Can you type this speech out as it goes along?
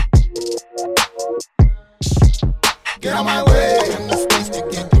Get out my way, in the space to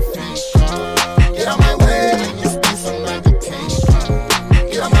get your face. Get out my way, in your space of meditation.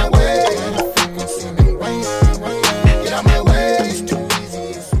 Get out my way, in the frequency and wave. Get out my way, it's too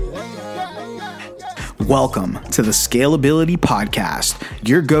easy, it's way. Welcome to the Scalability Podcast,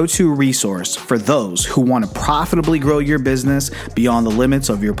 your go-to resource for those who want to profitably grow your business beyond the limits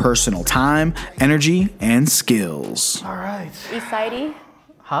of your personal time, energy, and skills. All right. East-sidey?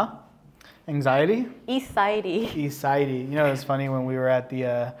 Huh? Anxiety? East-sidey. East-sidey. You know, it's funny when we were at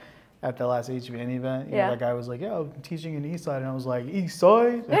the last HVN event, you know, that guy was like, yeah, I'm teaching in East Side. And I was like, East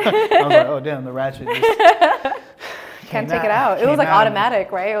Side? I was like, oh, damn, the ratchet just Can't take it out. It was like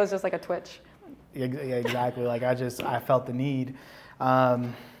automatic, right? It was just like a twitch. Yeah, exactly. Like I felt the need.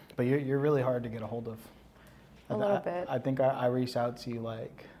 But you're really hard to get a hold of. A little bit. I think I reached out to you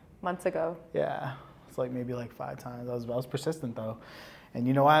like months ago. Yeah. It's like maybe like 5 times. I was persistent though. And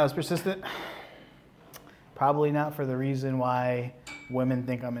you know why I was persistent? Probably not for the reason why women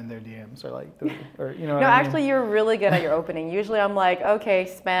think I'm in their DMs or you know what No, I mean? actually, you're really good at your opening. Usually I'm like, okay,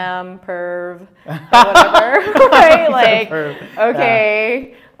 spam, perv, whatever, right? Like, Perv.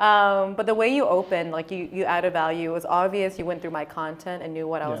 okay. Yeah. But the way you opened, like you added value. It was obvious you went through my content and knew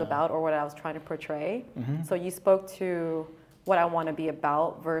what I was about or what I was trying to portray. Mm-hmm. So you spoke to what I want to be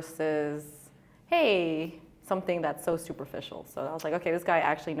about versus, hey, something that's so superficial. So I was like, okay, this guy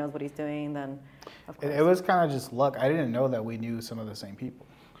actually knows what he's doing. Then, of course. It was kind of just luck. I didn't know that we knew some of the same people.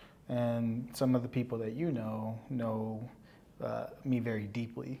 And some of the people that you know me very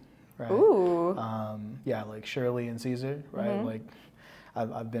deeply, right? Ooh. Yeah, like Shirley and Caesar, right? Mm-hmm. Like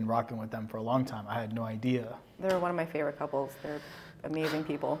I've been rocking with them for a long time. I had no idea. They're one of my favorite couples. They're amazing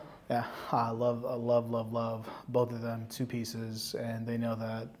people. Yeah, I love both of them, 2 pieces. And they know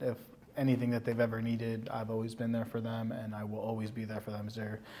that if anything that they've ever needed, I've always been there for them, and I will always be there for them.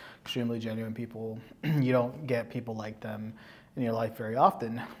 They're extremely genuine people. You don't get people like them in your life very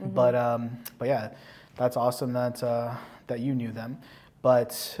often. Mm-hmm. But yeah, that's awesome that you knew them.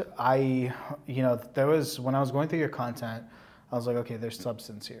 But there was, when I was going through your content, I was like, okay, there's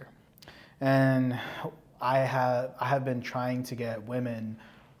substance here, and I have been trying to get women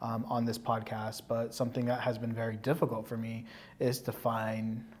on this podcast, but something that has been very difficult for me is to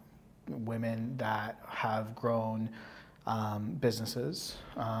find women that have grown businesses,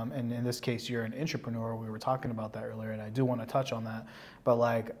 and in this case you're an entrepreneur. We were talking about that earlier, and I do want to touch on that, but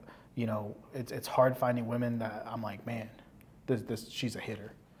like, you know, it's hard finding women that I'm like, man, this she's a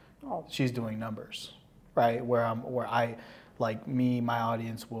hitter. Oh. She's doing numbers, right? Where I like my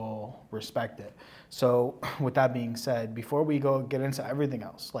audience will respect it. So with that being said, before we get into everything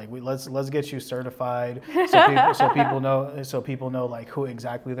else, like let's get you certified so people know like who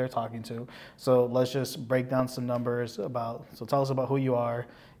exactly they're talking to. So let's just break down some numbers so tell us about who you are,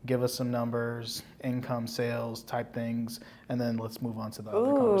 give us some numbers, income, sales type things, and then let's move on to the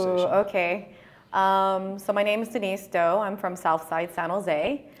other conversation. Okay. So my name is Denise Doe. I'm from Southside San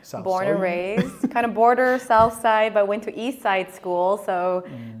Jose. Born and raised, kind of border South Side, but went to East Side school. So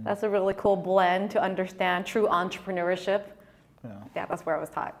that's a really cool blend to understand true entrepreneurship. Yeah, that's where I was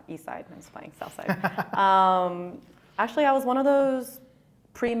taught, East Side. I was playing South Side. Actually, I was one of those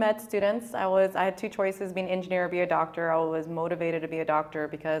pre-med students. I had 2 choices, be an engineer or be a doctor. I was motivated to be a doctor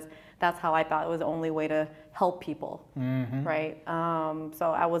because that's how I thought it was the only way to help people, right?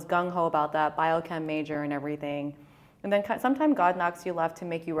 So I was gung-ho about that, biochem major and everything. And then sometimes God knocks you left to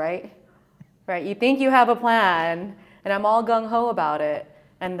make you right? You think you have a plan, and I'm all gung-ho about it,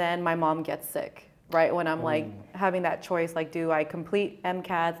 and then my mom gets sick, right? When I'm like having that choice, like, do I complete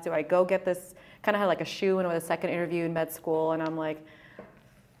MCATs? Do I go get this? Kind of had like a shoe-in with a second interview in med school, and I'm like,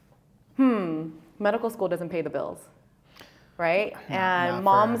 medical school doesn't pay the bills, right? And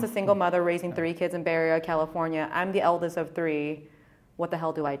mom's a single mother raising 3 kids in Bay Area, California. I'm the eldest of 3. What the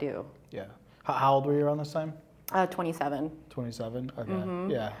hell do I do? Yeah. How old were you around this time? 27. 27? Okay. Mm-hmm.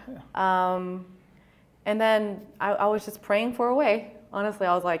 Yeah. And then I was just praying for a way. Honestly,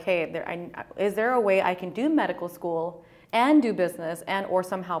 I was like, hey, is there a way I can do medical school and do business or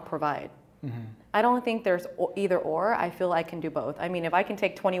somehow provide? Mm-hmm. I don't think there's either or. I feel I can do both. I mean, if I can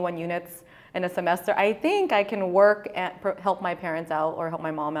take 21 units in a semester, I think I can work and help my parents out or help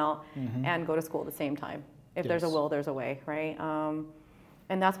my mom out and go to school at the same time. If there's a will, there's a way, right?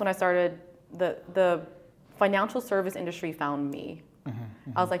 And that's when I started, the financial service industry found me.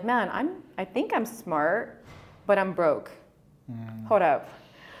 I was like, man, I think I'm smart, but I'm broke. Hold up.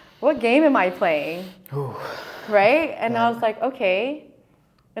 What game am I playing? Ooh. Right? And I was like, okay.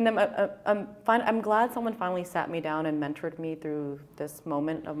 And then I'm glad someone finally sat me down and mentored me through this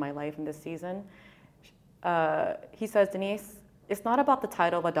moment of my life in this season. He says, Denise, it's not about the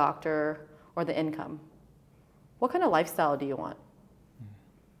title of a doctor or the income. what kind of lifestyle do you want?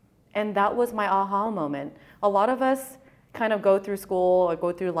 And that was my aha moment. A lot of us kind of go through school or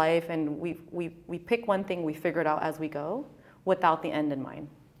go through life, and we pick one thing, we figure it out as we go without the end in mind.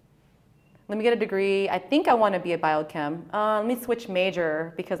 Let me get a degree. I think I want to be a biochem. Let me switch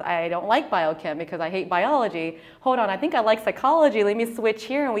major because I don't like biochem because I hate biology. Hold on, I think I like psychology. Let me switch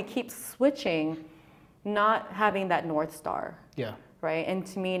here. And we keep switching, not having that North Star. Yeah. Right? And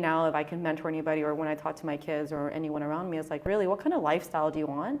to me now, if I can mentor anybody or when I talk to my kids or anyone around me, it's like, really, what kind of lifestyle do you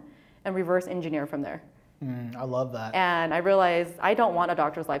want? And reverse engineer from there. I love that. And I realized I don't want a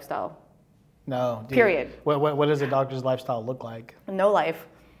doctor's lifestyle. No. Period. What does a doctor's lifestyle look like? No life.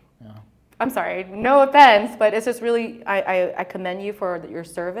 Yeah. I'm sorry, no offense, but it's just really, I commend you for your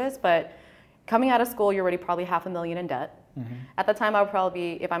service, but coming out of school, you're already probably $500,000 in debt. Mm-hmm. At the time, I would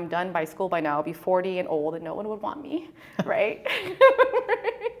probably be, if I'm done by school by now, I'll be 40 and old and no one would want me, right?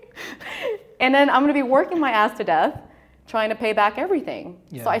 And then I'm gonna be working my ass to death, trying to pay back everything.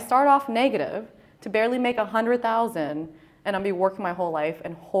 Yeah. So I start off negative to barely make $100,000, and I'll be working my whole life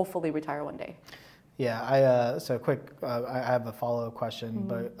and hopefully retire one day. Yeah, I have a follow-up question,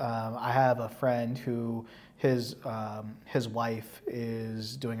 but I have a friend who his wife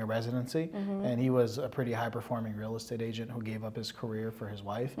is doing a residency, and he was a pretty high-performing real estate agent who gave up his career for his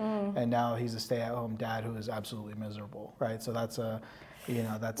wife, and now he's a stay-at-home dad who is absolutely miserable, right? So that's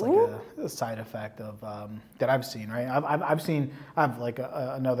like a side effect of that I've seen, right? I have like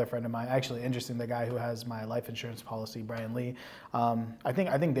another friend of mine, actually interesting, the guy who has my life insurance policy, Brian Lee. I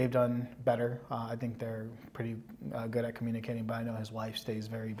think they've done better. I think they're pretty good at communicating, but I know his wife stays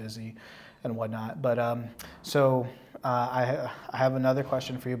very busy and whatnot. But I have another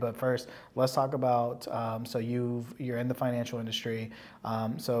question for you, but first let's talk about, so you're in the financial industry,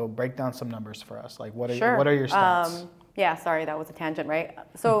 so break down some numbers for us. Like what are your stats? Yeah, sorry, that was a tangent, right?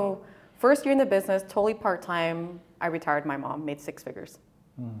 So first year in the business, totally part-time, I retired my mom, made 6 figures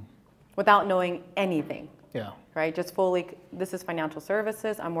without knowing anything. Yeah. Right, just fully, this is financial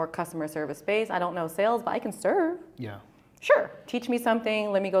services, I'm more customer service based, I don't know sales, but I can serve. Yeah. Sure, teach me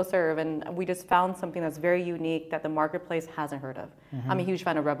something, let me go serve. And we just found something that's very unique that the marketplace hasn't heard of. I'm a huge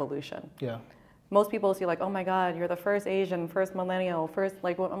fan of Revolution. Yeah. Most people see like, oh my God, you're the first Asian, first millennial, first,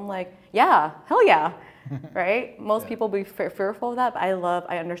 like, I'm like, yeah, hell yeah, right? Most people be fearful of that, but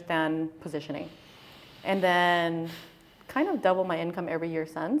I understand positioning. And then kind of double my income every year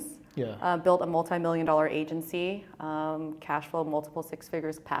since. Yeah. Built a multi-million-dollar agency, cash flow multiple 6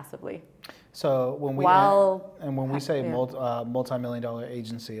 figures passively. So when we say multi-million-dollar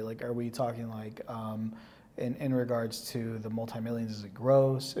agency, like, are we talking like in regards to the multi-millions? Is it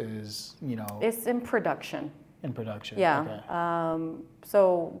gross? It's in production. In production. Yeah. Okay.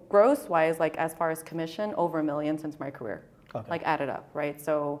 So gross-wise, like as far as commission, over $1 million since my career. Okay. Like added up, right?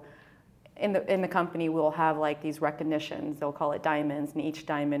 So in the company, we'll have like these recognitions. They'll call it diamonds, and each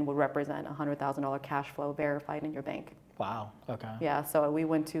diamond will represent $100,000 cash flow verified in your bank. Wow. Okay. Yeah. So we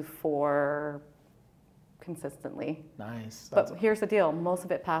went to 4 consistently. Nice. But here's the deal: most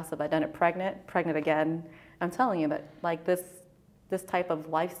of it passive. I done it pregnant again. I'm telling you that like this type of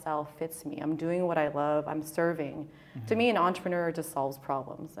lifestyle fits me. I'm doing what I love. I'm serving. Mm-hmm. To me, an entrepreneur just solves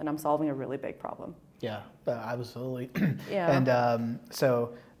problems, and I'm solving a really big problem. Yeah. Absolutely. Yeah. And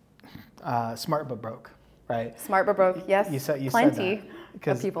so. Smart but broke, right? Smart but broke, yes. You plenty said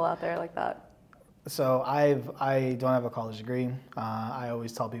that. of people out there like that. So I don't have a college degree. I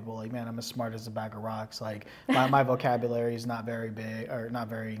always tell people like, man, I'm as smart as a bag of rocks. Like my vocabulary is not very big or not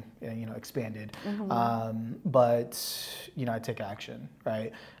very expanded. Mm-hmm. But I take action,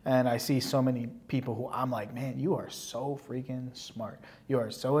 right? And I see so many people who I'm like, man, you are so freaking smart. You are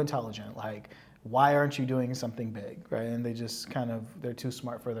so intelligent. Like, why aren't you doing something big, right? And they just they're too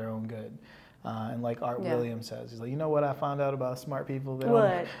smart for their own good. And like Art Williams says, he's like, you know what I found out about smart people?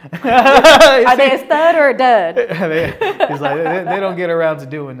 What? Are they a stud or a dud? He's like, they don't get around to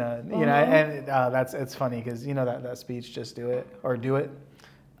doing that. Mm-hmm. And it's funny because that speech, Just Do It or Do It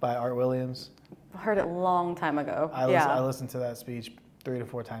by Art Williams. I heard it a long time ago. I listen to that speech 3 to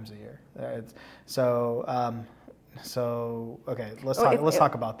 4 times a year. So okay, let's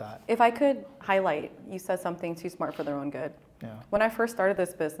talk about that. If I could highlight, you said something too smart for their own good. Yeah. When I first started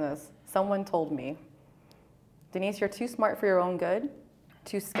this business, someone told me, Denise, you're too smart for your own good,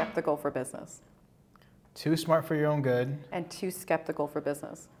 too skeptical for business. Too smart for your own good. And too skeptical for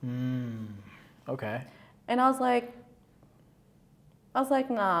business. Okay. And I was like,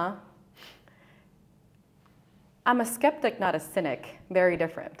 nah. I'm a skeptic, not a cynic. Very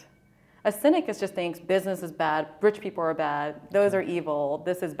different. A cynic just thinks business is bad, rich people are bad, those are evil,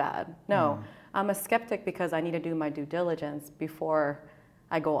 this is bad. No, I'm a skeptic because I need to do my due diligence before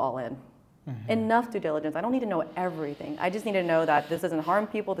I go all in. Enough due diligence. I don't need to know everything. I just need to know that this doesn't harm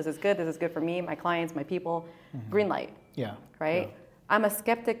people, this is good for me, my clients, my people. Green light. Yeah. Right? Yeah. I'm a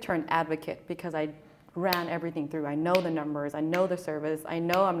skeptic turned advocate because I ran everything through. I know the numbers, I know the service, I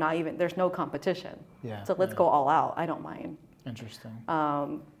know there's no competition. Yeah. So let's go all out. I don't mind. Interesting.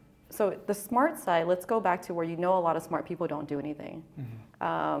 So the smart side, let's go back to where a lot of smart people don't do anything.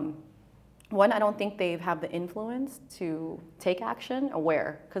 One, I don't think they have the influence to take action,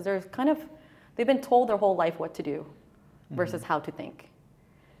 aware, because they've been told their whole life what to do versus how to think.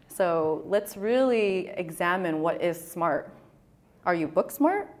 So let's really examine what is smart. Are you book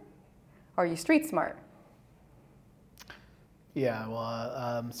smart? Are you street smart? Yeah,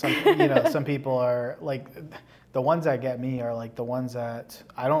 well, some people are like, the ones that get me are like the ones that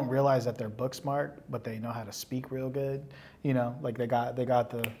I don't realize that they're book smart, but they know how to speak real good. Like they got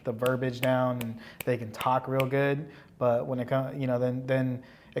the verbiage down and they can talk real good. But when it comes, then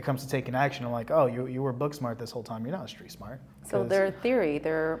it comes to taking action. I'm like, oh, you were book smart this whole time. You're not street smart. So their theory,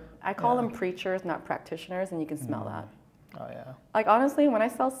 I call them preachers, not practitioners, and you can smell that. Oh yeah. Like honestly, when I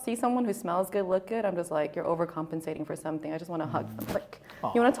see someone who smells good, look good, I'm just like, you're overcompensating for something. I just want to hug them. Like,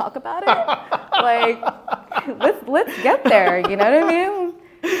 you want to talk about it? Like, let's get there. You know what I mean?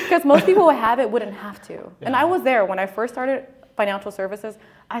 Because most people who have it wouldn't have to. Yeah. And I was there when I first started financial services.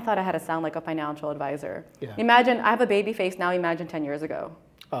 I thought I had to sound like a financial advisor. Yeah. Imagine I have a baby face now. Imagine 10 years ago.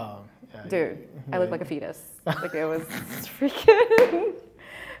 Oh, yeah. Dude, I looked like a fetus. Like it was freaking.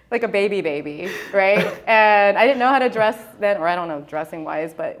 Like a baby, right? And I didn't know how to dress then, or I don't know, dressing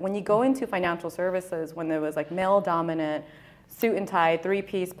wise, but when you go into financial services, when there was like male dominant, suit and tie,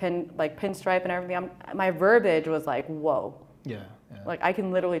 3-piece pinstripe and everything, my verbiage was like, whoa. Yeah. Like I can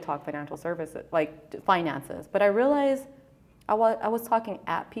literally talk financial services, like finances. But I realized I was talking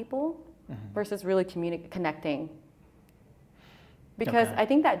at people versus really connecting. Because I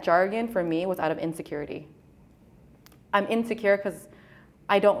think that jargon for me was out of insecurity. I'm insecure because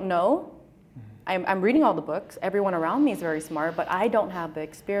I don't know. I'm reading all the books. Everyone around me is very smart, but I don't have the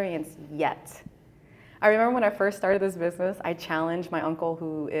experience yet. I remember when I first started this business, I challenged my uncle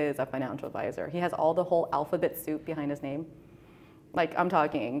who is a financial advisor. He has all the whole alphabet soup behind his name. Like I'm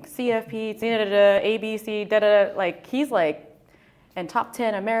talking CFP, ABC, like he's like in top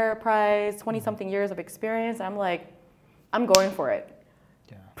 10 Ameriprise, 20 something years of experience. I'm like, I'm going for it.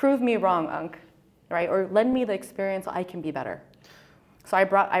 Yeah. Prove me wrong, Unc, right? Or lend me the experience so I can be better. So I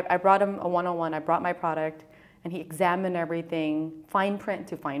brought him a one-on-one. I brought my product, and he examined everything, fine print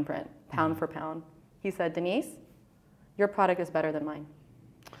to fine print, pound for pound. He said, Denise, your product is better than mine.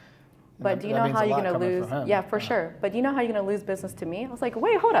 But do you know how you're going to lose? Yeah, for sure. But do you know how you're going to lose business to me? I was like,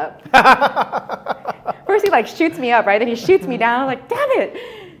 wait, hold up. First he like shoots me up, right? Then he shoots me down. I'm like, damn it.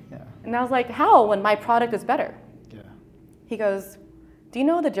 Yeah. And I was like, how when my product is better? Yeah. He goes, do you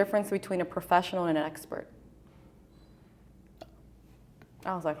know the difference between a professional and an expert?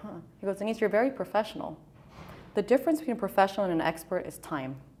 I was like, huh. He goes, Denise, you're very professional. The difference between a professional and an expert is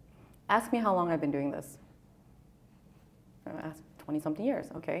time. Ask me how long I've been doing this. I asked 20-something years.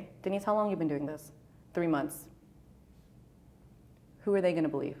 Okay. Denise, how long have you been doing this? 3 months. Who are they going to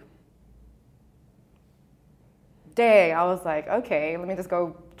believe? Dang, I was like, okay, let me just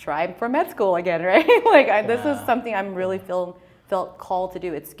go try for med school again, right? This is something I'm really felt called to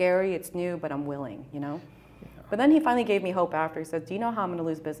do. It's scary, it's new, but I'm willing, But then he finally gave me hope after. He said, do you know how I'm going to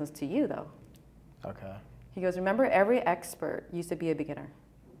lose business to you, though? Okay. He goes, remember, every expert used to be a beginner.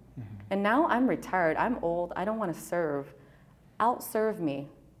 And now I'm retired. I'm old. I don't want to serve. Outserve me.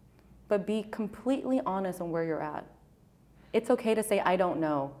 But be completely honest on where you're at. It's okay to say, I don't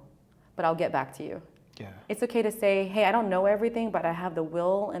know, but I'll get back to you. Yeah. It's okay to say, hey, I don't know everything, but I have the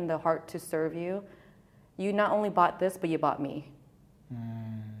will and the heart to serve you. You not only bought this, but you bought me.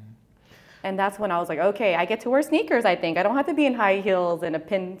 And that's when I was like, okay, I get to wear sneakers, I think. I don't have to be in high heels and a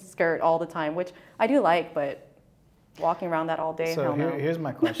pin skirt all the time, which I do like, but walking around that all day, so here's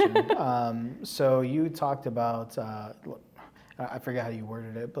my question. So you talked about, I forget how you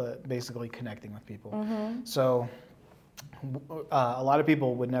worded it, but basically connecting with people. So a lot of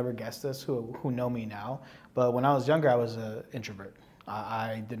people would never guess this who know me now, but when I was younger, I was an introvert.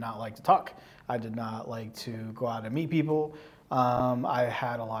 I did not like to talk. I did not like to go out and meet people. I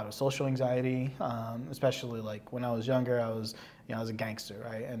had a lot of social anxiety, especially like when I was younger. I was a gangster,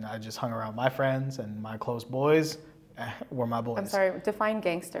 right? And I just hung around my friends, and my close boys were my boys. I'm sorry, define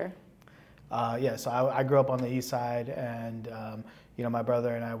gangster. So I grew up on the east side, and my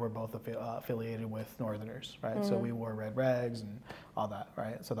brother and I were both affiliated with Northerners, right? So we wore red rags and all that,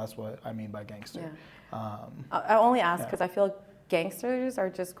 right? So that's what I mean by gangster. Yeah. I only ask because I feel gangsters are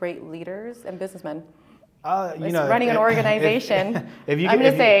just great leaders and businessmen. You know, running an organization. If you I'm can,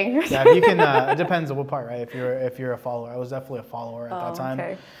 just saying. Yeah, if you can. It depends on what part, right? If you're a follower, I was definitely a follower at that time.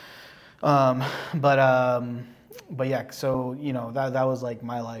 Okay. But yeah, so you know that was like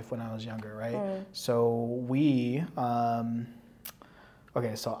my life when I was younger, right? So we,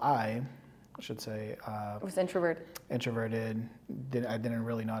 okay, so I should say, was introverted. Introverted. I didn't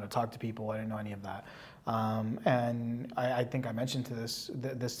really know how to talk to people. I didn't know any of that. And I think I mentioned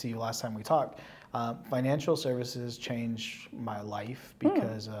this to you last time we talked. Financial services changed my life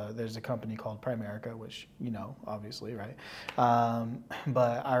because there's a company called Primerica, which you know, obviously, right?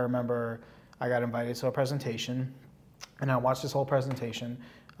 But I remember I got invited to a presentation, and I watched this whole presentation,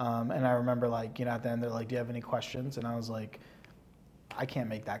 and I remember like, you know, at the end they're like, "Do you have any questions?" And I was like, I can't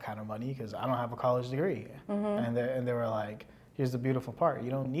make that kind of money because I don't have a college degree. And they were like, here's the beautiful part, you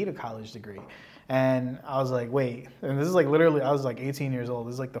don't need a college degree. And I was like, wait, and this is like literally, I was like 18 years old.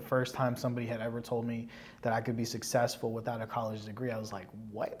 This is like the first time somebody had ever told me that I could be successful without a college degree. I was like,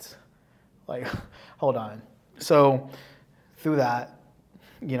 what? Like, hold on. So through that,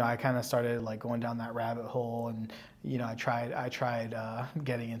 you know, I kind of started like going down that rabbit hole, and you know, I tried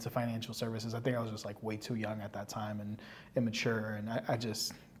getting into financial services. I think I was just like way too young at that time and immature, and I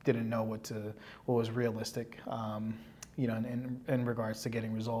just didn't know what was realistic, you know, in regards to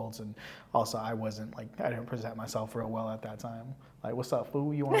getting results. And also I didn't present myself real well at that time. Like, what's up,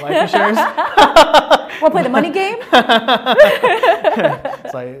 fool? You want life insurance? Want to play the money game?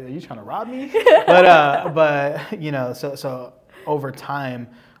 It's like, are you trying to rob me? But you know, so over time,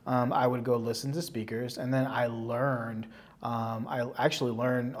 I would go listen to speakers, and then I learned.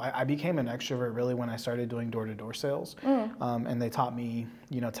 I became an extrovert really when I started doing door-to-door sales, and they taught me,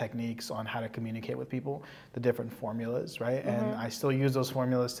 you know, techniques on how to communicate with people, the different formulas, right? And I still use those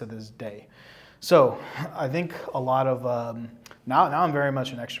formulas to this day. So I think a lot of now I'm very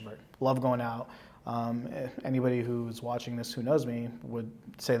much an extrovert. Love going out. Anybody who's watching this who knows me would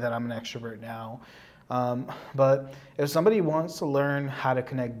say that I'm an extrovert now. But if somebody wants to learn how to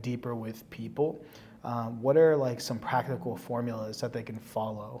connect deeper with people, what are like some practical formulas that they can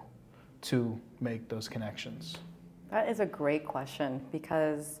follow to make those connections? That is a great question,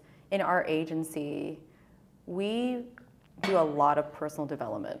 because in our agency, we do a lot of personal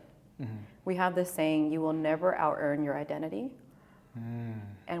development. We have this saying, you will never out-earn your identity.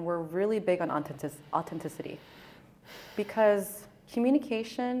 And we're really big on authenticity, because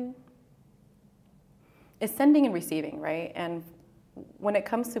communication is sending and receiving, right? And when it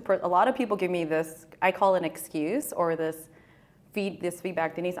comes to a lot of people give me this, I call it an excuse, or this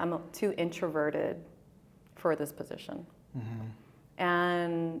feedback, Denise, I'm too introverted for this position.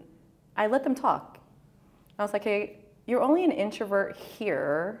 And I let them talk. I was like, hey, you're only an introvert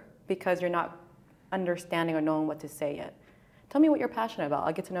here because you're not understanding or knowing what to say yet. Tell me what you're passionate about.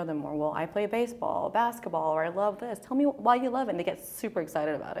 I'll get to know them more. Well, I play baseball, basketball, or I love this. Tell me why you love it. And they get super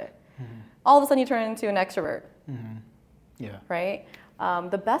excited about it. All of a sudden you turn into an extrovert. Yeah. Right?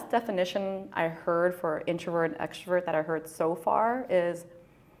 The best definition I heard for introvert and extrovert that I heard so far is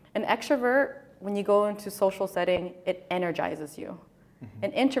an extrovert, when you go into social setting, it energizes you.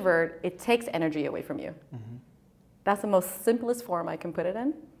 An introvert, it takes energy away from you. That's the most simplest form I can put it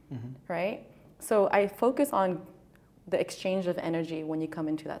in, right? So I focus on the exchange of energy when you come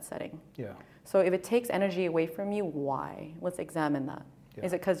into that setting. Yeah. So if it takes energy away from you, why? Let's examine that. Yeah.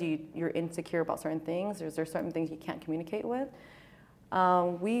 Is it because you're insecure about certain things? Or is there certain things you can't communicate with?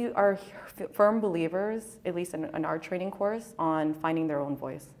 We are firm believers, at least in our training course, on finding their own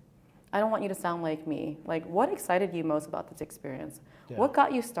voice. I don't want you to sound like me. Like, what excited you most about this experience? Yeah. What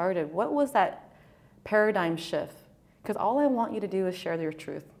got you started? What was that paradigm shift? Because all I want you to do is share your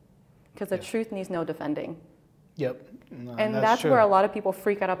truth. Because the truth needs no defending. Yep. No, And that's where a lot of people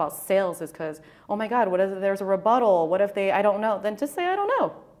freak out about sales, is because, oh my God, what if there's a rebuttal? What if I don't know? Then just say, I don't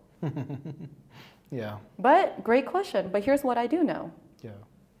know. Yeah. But great question. But here's what I do know. Yeah.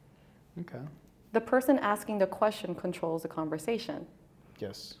 Okay. The person asking the question controls the conversation.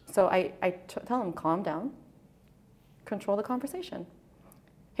 Yes. So I tell them, calm down, control the conversation.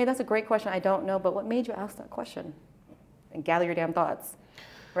 Hey, that's a great question. I don't know, but what made you ask that question? And gather your damn thoughts,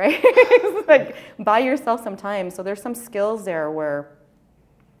 right? It's like, buy yourself some time. So there's some skills there where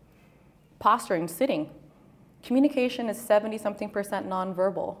posturing, sitting, communication is 70-something%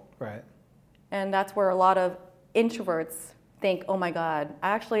 nonverbal. Right. And that's where a lot of introverts think, oh my God,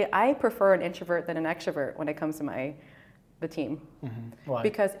 I prefer an introvert than an extrovert when it comes to the team. Why?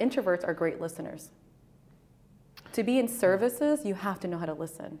 Because introverts are great listeners. To be in services, you have to know how to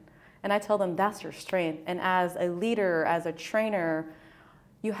listen. And I tell them that's your strength. And as a leader, as a trainer,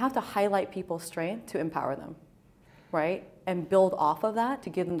 you have to highlight people's strength to empower them, right? And build off of that to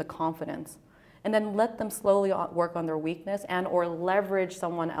give them the confidence. and then let them slowly work on their weakness and or leverage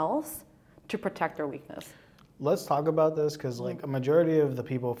someone else to protect their weakness. Let's talk about this because like a majority of the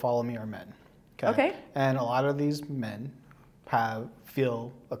people who follow me are men. Okay. And a lot of these men feel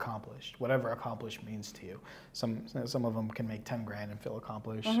accomplished, whatever accomplished means to you. Some of them can make 10 grand and feel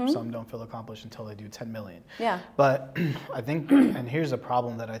accomplished. Some don't feel accomplished until they do 10 million. Yeah. But I think, and here's a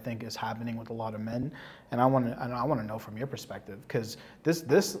problem that I think is happening with a lot of men, and I want to know from your perspective, because this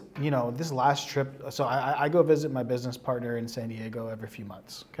last trip. So I go visit my business partner in San Diego every few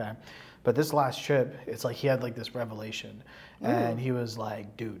months. Okay. But this last trip, it's like he had like this revelation, and he was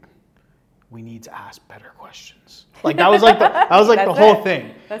like, dude, we need to ask better questions. Like that was like the whole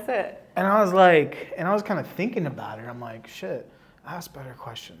thing. That's it. And I was kind of thinking about it. I'm like, shit, ask better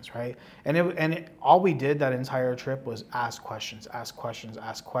questions, right? And all we did that entire trip was ask questions.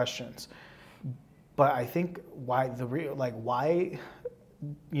 But I think why do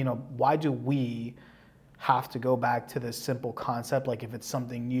we have to go back to this simple concept, like if it's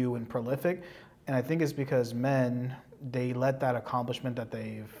something new and prolific? And I think it's because men, they let that accomplishment that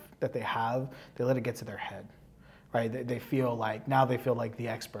they let it get to their head, right? They feel like the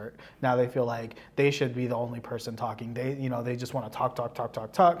expert. Now they feel like they should be the only person talking. They just want to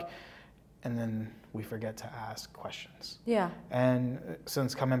talk. And then we forget to ask questions. Yeah. And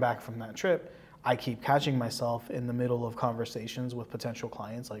since coming back from that trip, I keep catching myself in the middle of conversations with potential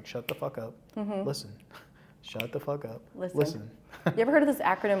clients, like, shut the fuck up, listen. Shut the fuck up, listen. You ever heard of this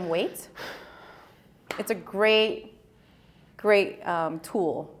acronym WAIT? It's a great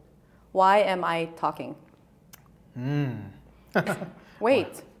tool. Why am I talking?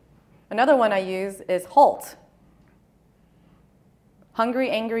 Wait. Another one I use is HALT.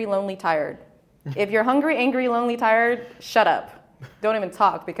 Hungry, angry, lonely, tired. If you're hungry, angry, lonely, tired, shut up. Don't even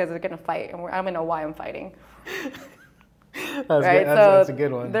talk because they're going to fight. And I don't even know why I'm fighting. That's a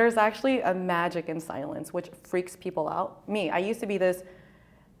good one. There's actually a magic in silence, which freaks people out. Me, I used to be this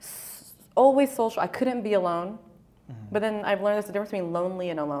always social. I couldn't be alone. But then I've learned there's a difference between lonely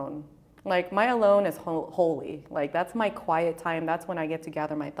and alone. Like my alone is holy. Like that's my quiet time. That's when I get to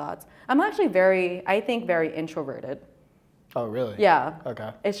gather my thoughts. I'm actually very introverted. Oh, really? Yeah.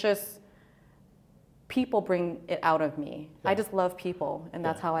 Okay. It's just people bring it out of me. Yeah. I just love people, and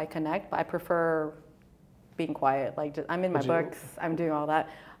that's how I connect. But I prefer being quiet. Like I'm in my books. I'm doing all that.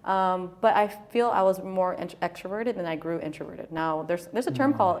 But I feel I was more extroverted and I grew introverted. Now there's a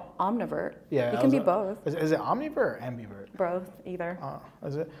term called omnivert. Yeah, you can be both. Is it omnivert or ambivert? Both, either.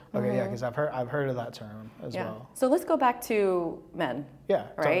 Is it? Okay, yeah, because I've heard of that term as well. So let's go back to men. Yeah.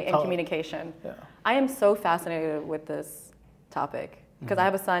 Right, and communication. Yeah. I am so fascinated with this topic because I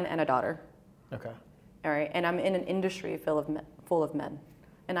have a son and a daughter. Okay. All right, and I'm in an industry full of men,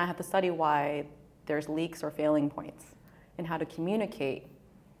 and I have to study why there's leaks or failing points and how to communicate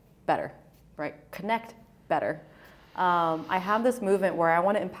better, right? Connect better. I have this movement where I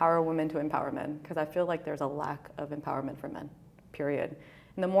want to empower women to empower men because I feel like there's a lack of empowerment for men, period.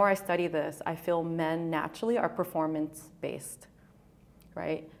 And the more I study this, I feel men naturally are performance-based,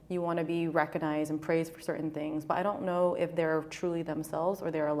 right? You want to be recognized and praised for certain things, but I don't know if they're truly themselves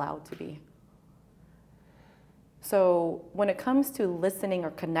or they're allowed to be. So when it comes to listening or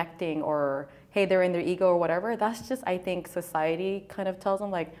connecting or, hey, they're in their ego or whatever, that's just, I think society kind of tells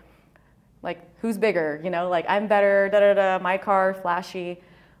them like who's bigger, like I'm better, my car, flashy.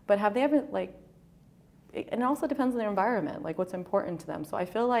 But have they ever and it also depends on their environment, like what's important to them. So I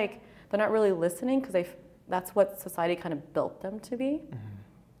feel like they're not really listening because that's what society kind of built them to be. Mm-hmm.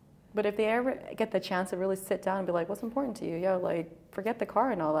 But if they ever get the chance to really sit down and be like, what's important to you? Yo, like forget the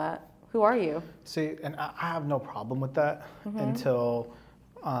car and all that. Who are you? See, and I have no problem with that until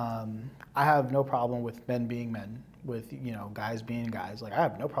I have no problem with men being men, with guys being guys. Like I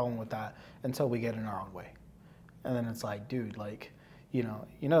have no problem with that until we get in our own way, and then it's like, dude, like,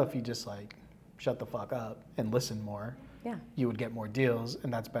 if you just like shut the fuck up and listen more, you would get more deals,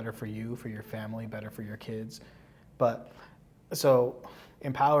 and that's better for you, for your family, better for your kids. But so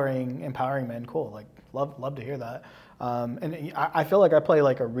empowering men, cool. Like love to hear that. And I feel like I play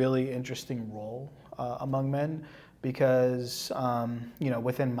like a really interesting role among men because,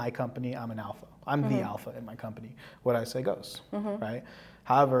 within my company, I'm an alpha. I'm the alpha in my company. What I say goes, right?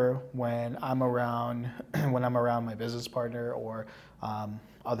 However, when I'm around my business partner or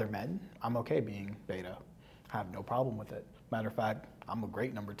other men, I'm okay being beta. I have no problem with it. Matter of fact, I'm a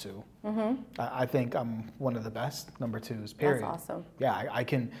great number two. I think I'm one of the best number twos, period. That's awesome. Yeah, I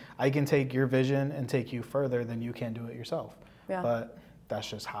can take your vision and take you further than you can do it yourself. Yeah. But that's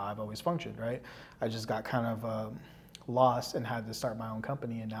just how I've always functioned, right? I just got kind of lost and had to start my own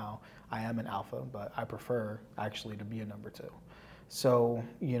company, and now I am an alpha, but I prefer actually to be a number two. So,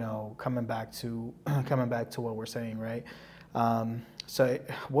 coming back to what we're saying, right? So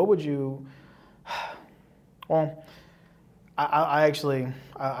what would you, well, I actually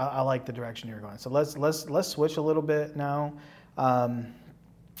like the direction you're going. So let's switch a little bit now.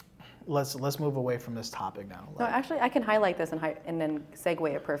 Let's move away from this topic now. No, actually, I can highlight this and then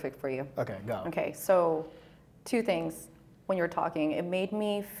segue it perfect for you. Okay, go. Okay, so 2 things when you were talking. It made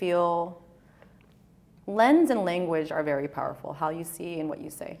me feel lens and language are very powerful, how you see and what you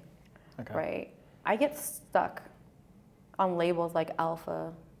say, right? I get stuck on labels like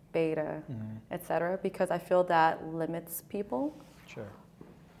alpha, beta, etc., because I feel that limits people. Sure.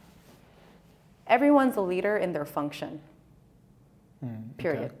 Everyone's a leader in their function,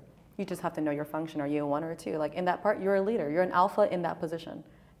 period. Okay. You just have to know your function. Are you a 1 or a 2? Like in that part, you're a leader. You're an alpha in that position.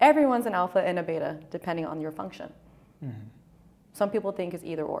 Everyone's an alpha and a beta, depending on your function. Some people think it's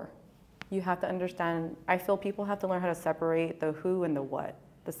either or. You have to understand, I feel people have to learn how to separate the who and the what,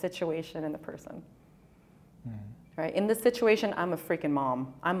 the situation and the person. Right? In this situation, I'm a freaking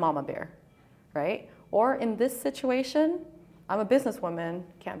mom. I'm mama bear, right? Or in this situation, I'm a businesswoman,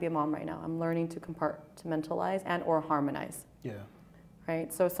 can't be a mom right now. I'm learning to compartmentalize and or harmonize. Yeah.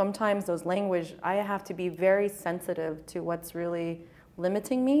 Right? So sometimes those language, I have to be very sensitive to what's really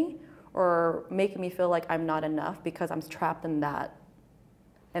limiting me or making me feel like I'm not enough because I'm trapped in that.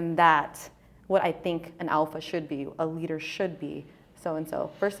 And that, what I think an alpha should be, a leader should be,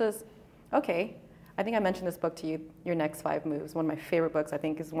 so-and-so. Versus, okay, I think I mentioned this book to you, Your Next 5 Moves. One of my favorite books, I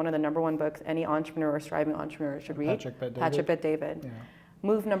think, is one of the #1 books any entrepreneur or striving entrepreneur should read. Patrick Bet-David. Yeah.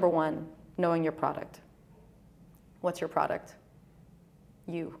 Move number 1, knowing your product. What's your product?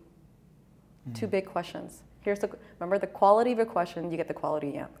 You. 2 big questions. Remember the quality of a question, you get the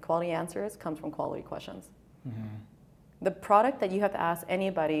quality answers comes from quality questions. The product that you have to ask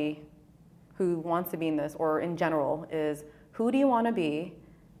anybody who wants to be in this or in general is, who do you want to be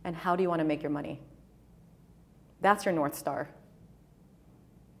and how do you want to make your money? That's your North Star.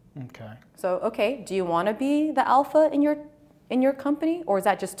 Okay. So, okay, do you want to be the alpha in your company, or is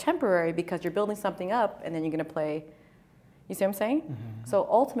that just temporary because you're building something up and then you're going to play? You see what I'm saying? So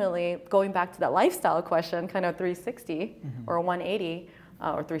ultimately, going back to that lifestyle question, kind of 360 or 180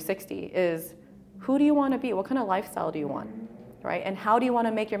 or 360 is, who do you want to be? What kind of lifestyle do you want, right? And how do you want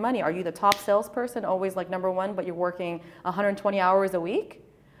to make your money? Are you the top salesperson, always like #1, but you're working 120 hours a week?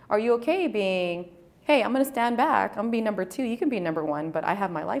 Are you okay being, hey, I'm going to stand back, I'm going to be #2, you can be #1, but I have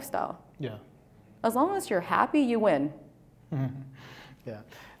my lifestyle. Yeah. As long as you're happy, you win. Yeah.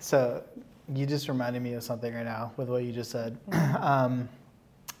 So you just reminded me of something right now with what you just said.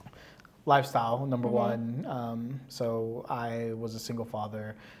 Lifestyle, #1. So I was a single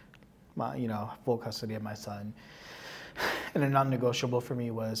father, full custody of my son. And a non-negotiable for me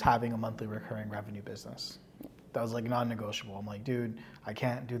was having a monthly recurring revenue business. That was like non-negotiable. I'm like, dude, I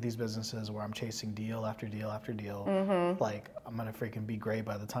can't do these businesses where I'm chasing deal after deal after deal. Like, I'm gonna freaking be great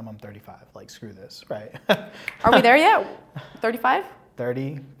by the time I'm 35. Like, screw this, right? Are we there yet? 35?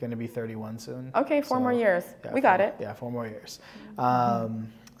 30, gonna be 31 soon. Okay, 4 more years. Yeah, we got it. Yeah, 4 more years.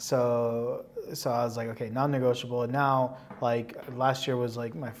 So I was like, okay, non-negotiable. And now, like, last year was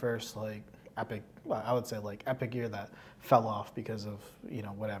like my first like epic, well, I would say like epic year that fell off because of,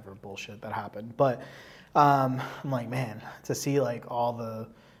 whatever bullshit that happened. But I'm like, man, to see like all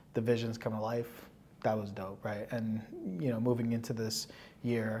the visions come to life, that was dope, right? And, moving into this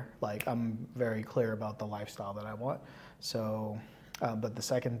year, like, I'm very clear about the lifestyle that I want. So, but the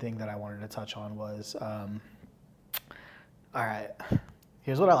second thing that I wanted to touch on was, all right,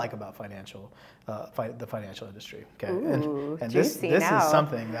 here's what I like about the financial industry. Okay, Ooh, and this is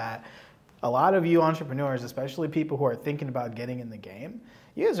something that a lot of you entrepreneurs, especially people who are thinking about getting in the game,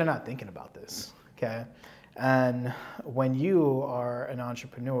 you guys are not thinking about this. Okay, and when you are an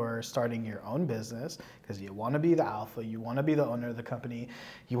entrepreneur starting your own business, because you want to be the alpha, you want to be the owner of the company,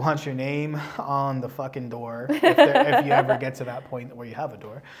 you want your name on the fucking door if you ever get to that point where you have a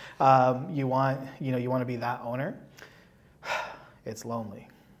door, you want to be that owner. It's lonely,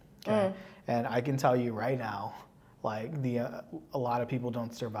 okay? And I can tell you right now, like a lot of people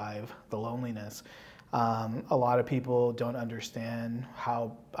don't survive the loneliness. A lot of people don't understand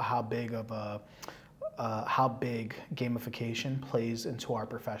how big gamification plays into our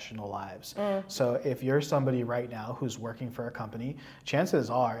professional lives. So if you're somebody right now who's working for a company, chances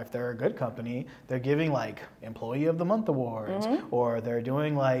are, if they're a good company, they're giving like Employee of the Month awards, or they're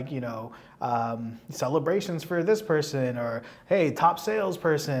doing like, celebrations for this person, or hey, top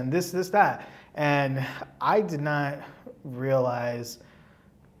salesperson, this, that. And I did not realize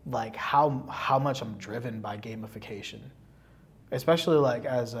like how much I'm driven by gamification. Especially like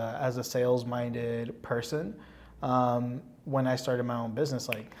as a sales-minded person, when I started my own business,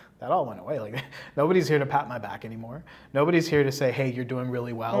 like that all went away. Like nobody's here to pat my back anymore. Nobody's here to say, hey, you're doing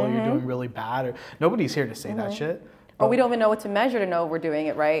really well or you're doing really bad. Or nobody's here to say that shit. Or we don't even know what to measure to know if we're doing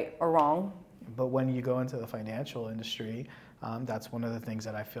it right or wrong. But when you go into the financial industry, that's one of the things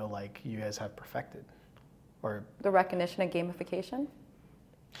that I feel like you guys have perfected. Or the recognition and gamification?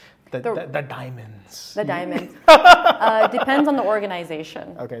 The diamonds. The diamonds. Depends on the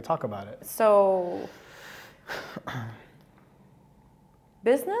organization. Okay, talk about it. So,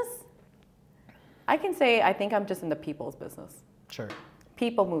 business, I can say I think I'm just in the people's business. Sure.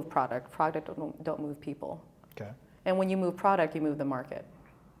 People move product. Product don't move people. Okay. And when you move product, you move the market.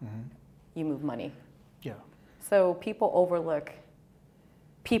 You move money. Yeah. So people overlook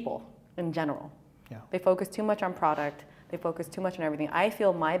people in general. Yeah. They focus too much on product. They focus too much on everything. I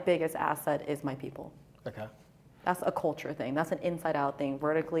feel my biggest asset is my people. Okay. That's a culture thing. That's an inside-out thing,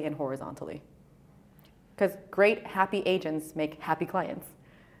 vertically and horizontally. Because great, happy agents make happy clients.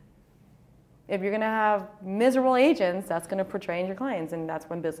 If you're going to have miserable agents, that's going to portray in your clients, and that's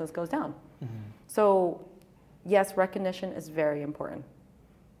when business goes down. So, yes, recognition is very important.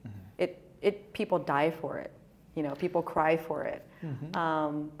 People die for it. You know, people cry for it.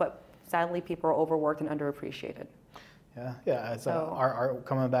 But sadly, people are overworked and underappreciated. Yeah. It's Art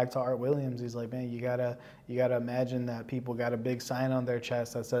coming back to Art Williams. He's like, man, you gotta imagine that people got a big sign on their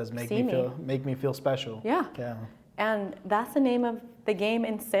chest that says, make me feel special. Yeah. Yeah. And that's the name of the game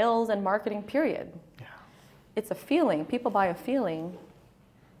in sales and marketing, period. Yeah. It's a feeling. People buy a feeling,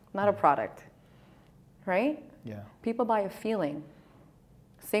 not a product. Right? Yeah. People buy a feeling.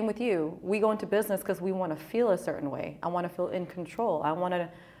 Same with you. We go into business because we want to feel a certain way. I want to feel in control. I want to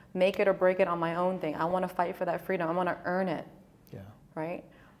make it or break it on my own thing. I want to fight for that freedom. I want to earn it. Yeah. Right?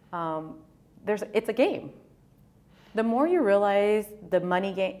 It's a game. The more you realize the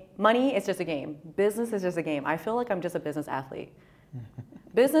money is just a game. Business is just a game. I feel like I'm just a business athlete.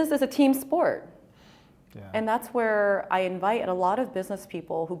 Business is a team sport. Yeah. And that's where I invite a lot of business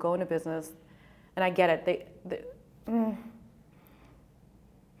people who go into business, and I get it.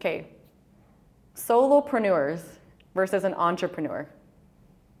 Okay. Solopreneurs versus an entrepreneur.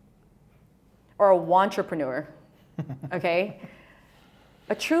 Or a wantrepreneur. Okay?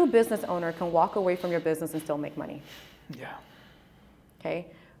 A true business owner can walk away from your business and still make money. Yeah. Okay?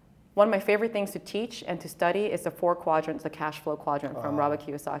 One of my favorite things to teach and to study is the 4 quadrants, the cash flow quadrant from Robert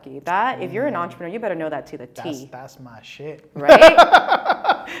Kiyosaki. That, if you're an entrepreneur, you better know that to the T. That's my shit. Right?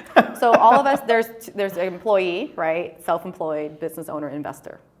 So all of us, there's an employee, right? Self-employed, business owner,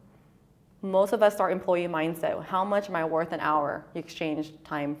 investor. Most of us start employee mindset. How much am I worth an hour? You exchange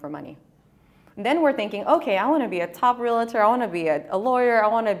time for money. And then we're thinking, okay, I want to be a top realtor. I want to be a lawyer. I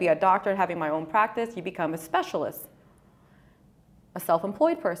want to be a doctor having my own practice. You become a specialist, a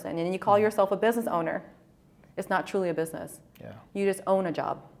self-employed person. And then you call yourself a business owner. It's not truly a business. Yeah. You just own a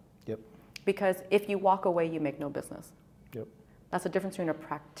job. Yep. Because if you walk away, you make no business. Yep. That's the difference between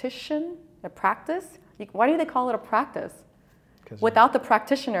a practice. Why do they call it a practice? Without the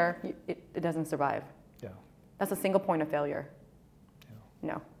practitioner, it doesn't survive. Yeah. That's a single point of failure.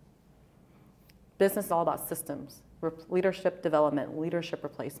 Yeah. No. Business is all about systems, leadership development, leadership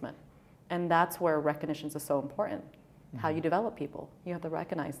replacement. And that's where recognition is so important. How you develop people. You have to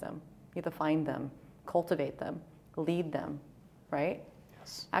recognize them. You have to find them, cultivate them, lead them, right?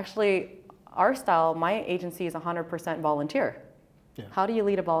 Yes. Actually, our style, my agency is 100% volunteer. Yeah. How do you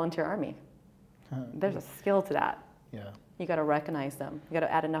lead a volunteer army? There's a skill to that. Yeah. You got to recognize them. You got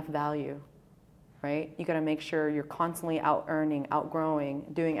to add enough value, right? You got to make sure you're constantly out-earning, outgrowing,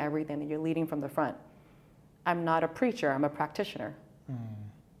 doing everything, that you're leading from the front. I'm not a preacher. I'm a practitioner,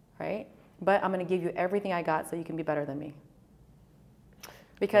 right? But I'm going to give you everything I got so you can be better than me.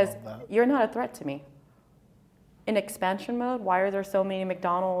 Because you're not a threat to me. In expansion mode, why are there so many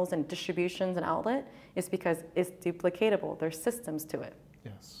McDonald's and distributions and outlet? It's because it's duplicatable. There's systems to it.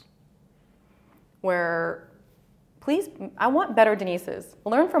 Yes. Where, please, I want better Denises.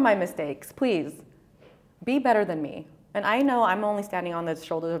 Learn from my mistakes, please. Be better than me. And I know I'm only standing on the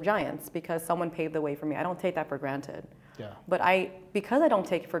shoulders of giants because someone paved the way for me. I don't take that for granted. Yeah. But because I don't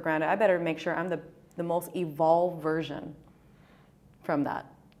take it for granted, I better make sure I'm the most evolved version from that.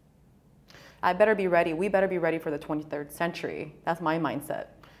 I better be ready. We better be ready for the 23rd century. That's my mindset.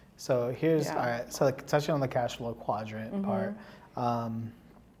 So all right, so touching on the cash flow quadrant part.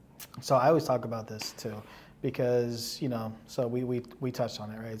 So I always talk about this too, because, so we touched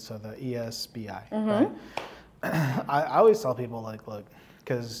on it, right? So the ESBI, right? I always tell people, like, look,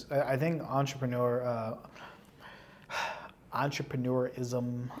 because I think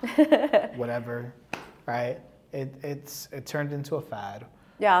entrepreneurism, whatever, right? It turned into a fad.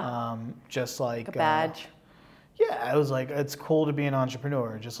 Yeah. Just like a badge. Yeah, it was like, it's cool to be an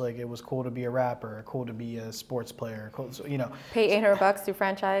entrepreneur, just like it was cool to be a rapper, cool to be a sports player, cool, so, you know. Pay $800 to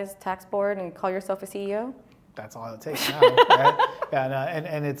franchise tax board and call yourself a CEO? That's all it takes now, right? Yeah, no,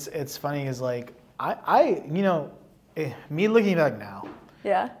 and it's funny is like, I you know, me looking back now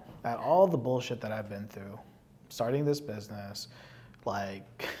Yeah. at all the bullshit that I've been through, starting this business,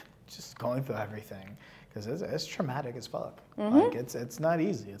 like just going through everything. Because it's traumatic as fuck. Like it's not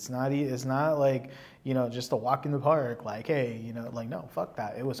easy. It's not like, you know, just a walk in the park. Like, hey, you know, like no, fuck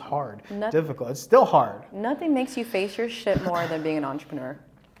that. It was hard, difficult. It's still hard. Nothing makes you face your shit more than being an entrepreneur,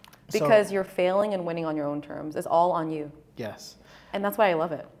 because you're failing and winning on your own terms. It's all on you. Yes. And that's why I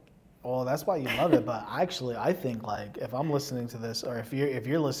love it. Well, that's why you love it. But actually, I think like if I'm listening to this, or if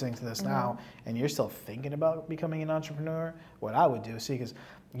you're listening to this now, and you're still thinking about becoming an entrepreneur, what I would do, see, because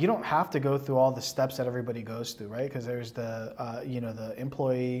you don't have to go through all the steps that everybody goes through, right? Because there's the, you know, the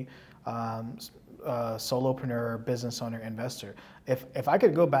employee, solopreneur, business owner, investor. If I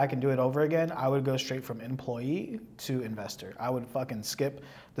could go back and do it over again, I would go straight from employee to investor. I would fucking skip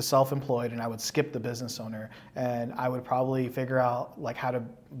the self-employed and I would skip the business owner, and I would probably figure out like how to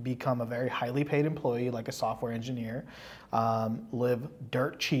become a very highly paid employee, like a software engineer, live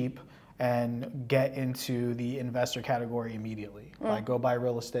dirt cheap, and get into the investor category immediately. Like go buy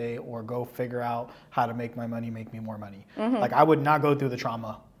real estate or go figure out how to make my money make me more money. Like I would not go through the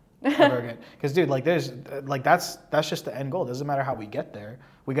trauma ever again. Because dude, like there's like that's just the end goal. It doesn't matter how we get there.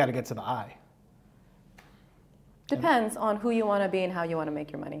 We got to get to the I. Depends on who you want to be and how you want to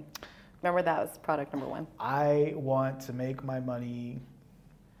make your money. Remember, that was product number 1. I want to make my money.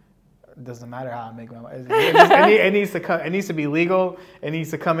 Doesn't matter how I make my money. It needs to come. It needs to be legal. It needs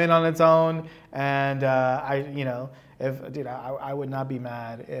to come in on its own. And you know, I would not be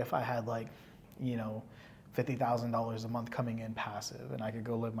mad if I had like, you know, $50,000 a month coming in passive, and I could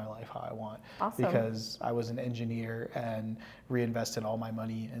go live my life how I want. Awesome. Because I was an engineer and reinvested all my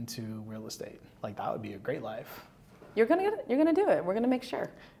money into real estate. Like that would be a great life. You're gonna do it. We're gonna make sure.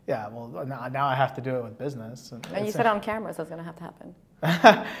 Yeah. Well, now I have to do it with business. And you said on camera, so it's gonna have to happen.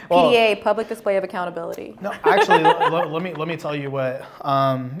 Well, PDA, public display of accountability. No, actually, let me tell you what.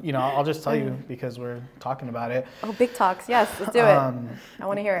 You know, I'll just tell you because we're talking about it. Oh, big talks. Yes, let's do it. I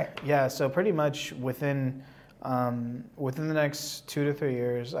want to hear it. Yeah. So pretty much within the next 2 to 3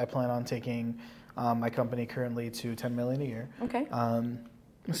 years, I plan on taking my company currently to 10 million a year. Okay.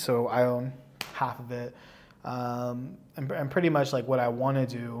 So I own half of it. And pretty much like what I want to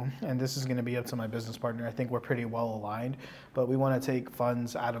do, and this is going to be up to my business partner. I think we're pretty well aligned, but we want to take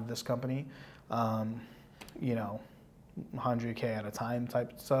funds out of this company, you know, 100K at a time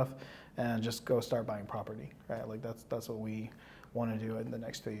type stuff, and just go start buying property, right? Like that's what we want to do in the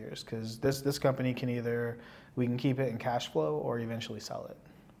next 3 years, because this company we can keep it in cash flow or eventually sell it,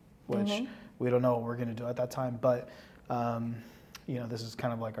 which we don't know what we're going to do at that time, but you know, this is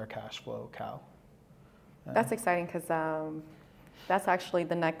kind of like our cash flow cow. That's exciting, because that's actually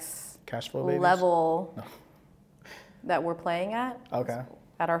the next cash flow babies? level that we're playing at. Okay.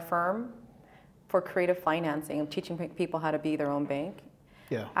 At our firm for creative financing and teaching people how to be their own bank.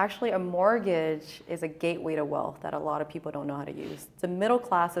 Yeah. Actually, a mortgage is a gateway to wealth that a lot of people don't know how to use. The middle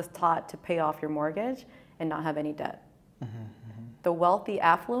class is taught to pay off your mortgage and not have any debt. The wealthy,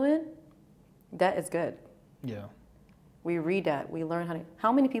 affluent, debt is good. Yeah. We read debt. We learn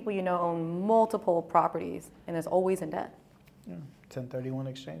how many people you know own multiple properties and is always in debt? Yeah. 1031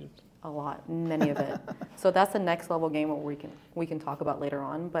 exchanges. A lot, many of it. So that's the next level game where we can talk about later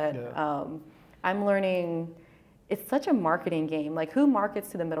on. But Yeah. I'm learning. It's such a marketing game. Like, who markets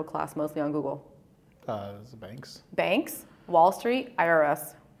to the middle class mostly on Google? It's the banks. Banks, Wall Street,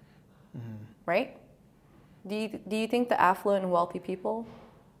 IRS. Right? Do you think the affluent and wealthy people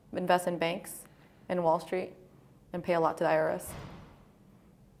invest in banks and Wall Street and pay a lot to the IRS?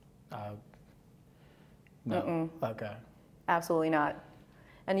 No. Okay. Absolutely not.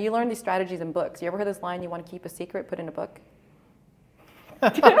 And you learn these strategies in books. You ever heard this line, you want to keep a secret, put in a book?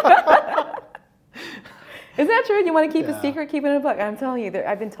 Isn't that true? You want to keep a secret, keep it in a book. I'm telling you,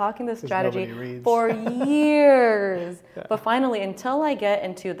 I've been talking this strategy for years. Yeah. But finally, until I get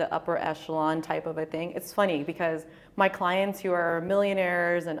into the upper echelon type of a thing, it's funny because my clients who are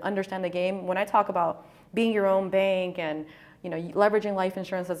millionaires and understand the game, when I talk about being your own bank and, you know, leveraging life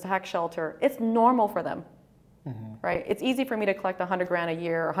insurance as a tax shelter, it's normal for them, right? It's easy for me to collect $100,000 a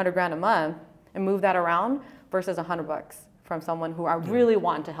year or $100,000 a month and move that around versus $100 from someone who I really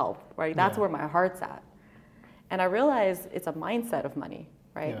want to help, right? That's where my heart's at. And I realize it's a mindset of money,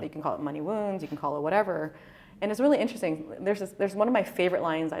 right? Yeah. You can call it money wounds, you can call it whatever. And it's really interesting. There's one of my favorite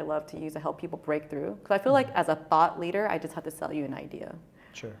lines I love to use to help people break through. Because I feel like as a thought leader, I just have to sell you an idea.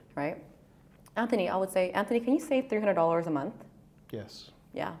 Sure. Right? Anthony, I would say, Anthony, can you save $300 a month? Yes.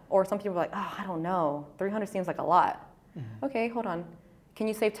 Yeah. Or some people are like, oh, I don't know. 300 seems like a lot. Okay, hold on. Can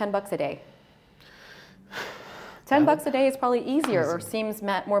you save $10 a day? $10 a day is probably easier or seems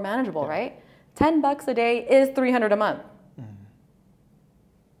more manageable, right? $10 a day is $300 a month.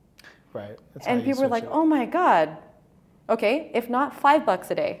 Right. That's And people are like, oh my God. Okay, if not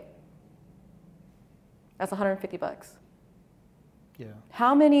 $5 a day, that's $150. Yeah.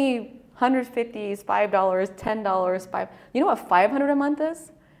 How many 150s, $5, $10, $5? You know what $500 a month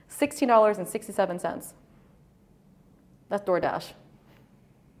is? $16.67. That's DoorDash.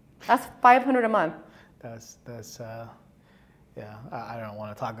 That's $500 a month. That's yeah. I don't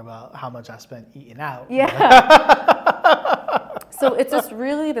want to talk about how much I spent eating out. Yeah. So it's just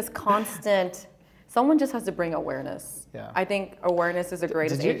really this constant. Someone just has to bring awareness. Yeah. I think awareness is the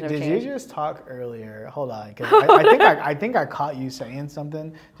greatest agent of change. Did you just talk earlier? Hold on, 'cause I think I caught you saying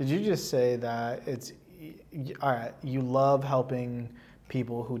something. Did you just say that it's all right? You love helping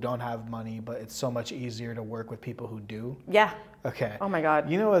people who don't have money, but it's so much easier to work with people who do. Yeah. Okay. Oh my God.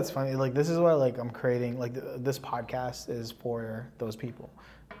 You know what's funny? Like this is why I'm creating this podcast is for those people.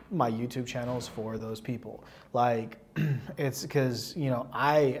 My YouTube channel is for those people. Like it's because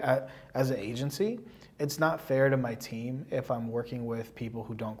I as an agency, it's not fair to my team if I'm working with people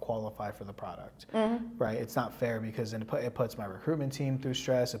who don't qualify for the product, right? It's not fair because it puts my recruitment team through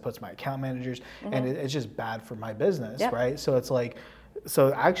stress. It puts my account managers, and it's just bad for my business, right? So it's like.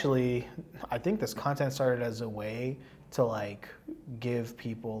 So actually, I think this content started as a way to give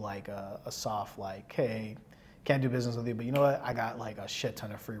people a soft hey, can't do business with you, but you know what? I got a shit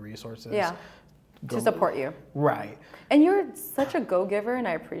ton of free resources. Yeah. To support you. Right. And you're such a go-giver, and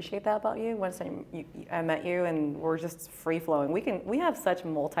I appreciate that about you. Once I met you, and we're just free-flowing. We have such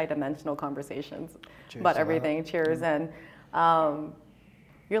multi-dimensional conversations about everything. Cheers. And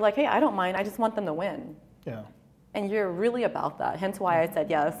you're like, hey, I don't mind. I just want them to win. Yeah. And you're really about that. Hence why I said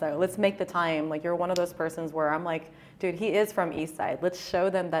yes. So let's make the time. You're one of those persons where I'm like, dude, he is from East Side. Let's show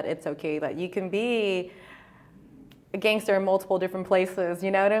them that it's okay, that you can be a gangster in multiple different places.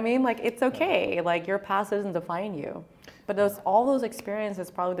 You know what I mean? It's okay. Your past doesn't define you. But all those experiences is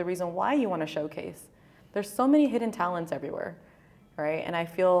probably the reason why you want to showcase. There's so many hidden talents everywhere, right? And I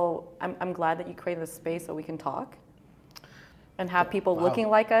feel I'm glad that you created a space so we can talk and have people looking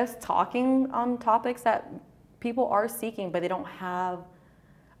like us, talking on topics that people are seeking, but they don't have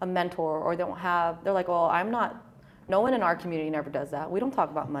a mentor or they're like, well, no one in our community never does that. We don't talk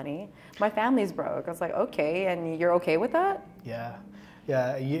about money. My family's broke. I was like, okay, and you're okay with that? Yeah.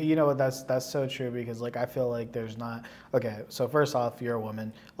 Yeah, you know what, that's so true because I feel like there's not, okay, so first off, you're a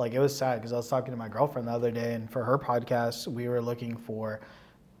woman. It was sad because I was talking to my girlfriend the other day and for her podcast, we were looking for,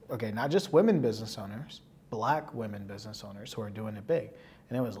 okay, not just women business owners, Black women business owners who are doing it big.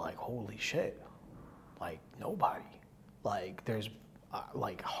 And it was holy shit. Nobody. There's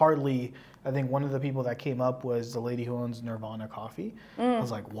hardly, I think one of the people that came up was the lady who owns Nirvana Coffee. I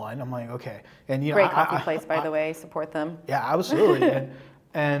was like, one? I'm like, okay. And great coffee place, by the way, support them. Yeah, absolutely.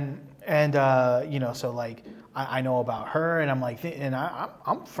 and so I know about her and I'm and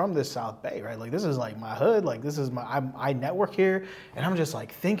I'm from the South Bay, right? This is my hood, this is I network here and I'm just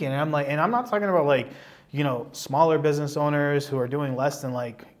thinking and I'm and I'm not talking about smaller business owners who are doing less than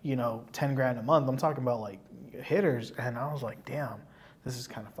 10 grand a month. I'm talking about hitters. And I was like, damn, this is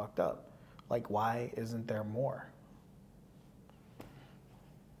kind of fucked up. Why isn't there more?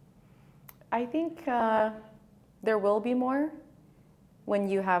 I think there will be more when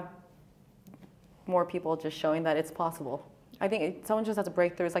you have more people just showing that it's possible. I think someone just has to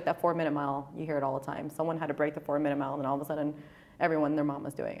break through. It's like that 4-minute mile. You hear it all the time. Someone had to break the 4-minute mile and all of a sudden everyone, their mom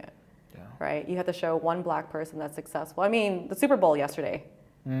was doing it. Yeah. Right? You have to show one Black person that's successful. I mean, the Super Bowl yesterday.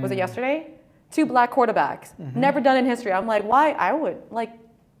 Was it yesterday? 2 Black quarterbacks. Never done in history. I'm like, why? I would.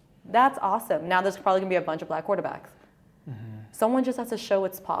 That's awesome. Now there's probably going to be a bunch of Black quarterbacks. Someone just has to show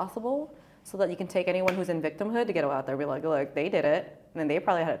it's possible so that you can take anyone who's in victimhood to get out there and be like, look, they did it. And then they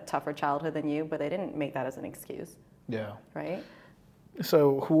probably had a tougher childhood than you, but they didn't make that as an excuse. Yeah. Right?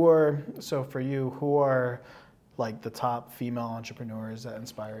 So for you, who are the top female entrepreneurs that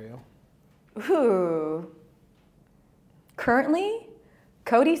inspire you? Ooh. Currently,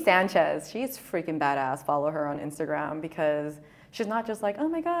 Cody Sanchez. She's freaking badass. Follow her on Instagram because she's not just oh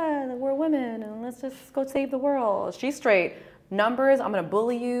my God, we're women and let's just go save the world. She's straight numbers. I'm going to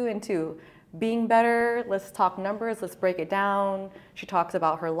bully you into being better. Let's talk numbers. Let's break it down. She talks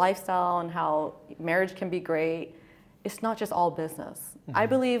about her lifestyle and how marriage can be great. It's not just all business. I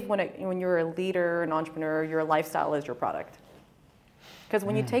believe when you're a leader, an entrepreneur, your lifestyle is your product. Because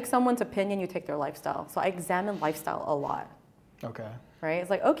when you take someone's opinion, you take their lifestyle. So I examine lifestyle a lot. Okay. Right? It's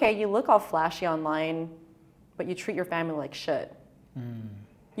like, okay, you look all flashy online, but you treat your family like shit.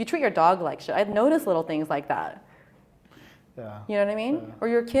 You treat your dog like shit. I've noticed little things like that. Yeah. You know what I mean? Yeah. Or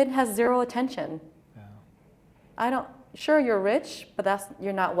your kid has zero attention. Yeah. Sure, you're rich, but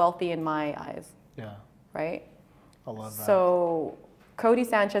you're not wealthy in my eyes. Yeah. Right? I love that. So Cody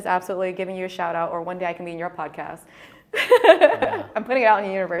Sanchez, absolutely giving you a shout out, or one day I can be in your podcast. Yeah. I'm putting it out in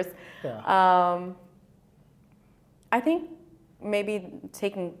the universe. Yeah. I think maybe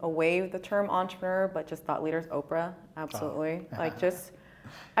taking away the term entrepreneur, but just thought leaders, Oprah, absolutely.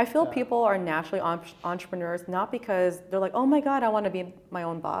 I feel people are naturally entrepreneurs, not because they're like, oh my God, I want to be my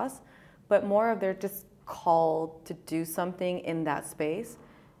own boss, but more of they're just called to do something in that space,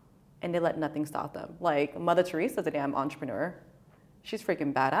 and they let nothing stop them. Like Mother Teresa's a damn entrepreneur. She's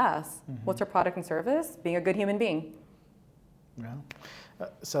freaking badass. What's her product and service? Being a good human being. Yeah.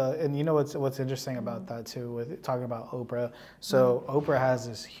 So, and you know what's interesting about that too, with talking about Oprah. So Oprah has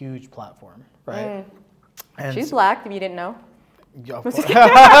this huge platform, right? And She's black, if you didn't know. Yeah, of course.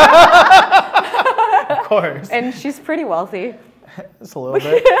 Of course. And she's pretty wealthy. Just a little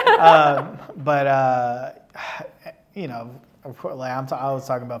bit. But you know, of course, like I was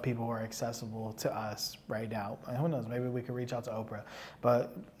talking about people who are accessible to us right now. And who knows? Maybe we could reach out to Oprah.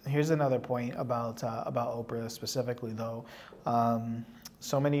 But here's another point about Oprah specifically, though.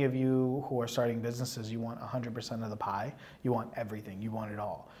 So many of you who are starting businesses, you want 100% of the pie. You want everything. You want it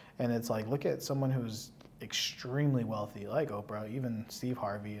all. And it's like, look at someone who's extremely wealthy, like Oprah, even Steve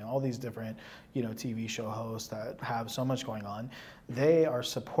Harvey, and all these different, TV show hosts that have so much going on. They are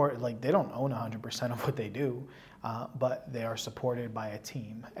they don't own 100% of what they do, but they are supported by a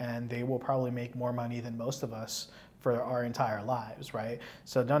team, and they will probably make more money than most of us for our entire lives, right?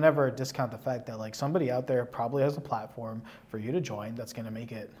 So don't ever discount the fact that like somebody out there probably has a platform for you to join that's going to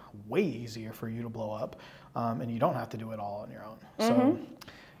make it way easier for you to blow up, and you don't have to do it all on your own. So,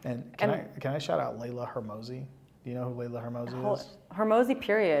 and can I shout out Layla Hermosi? Do you know who Layla Hermosi is? Hermosi,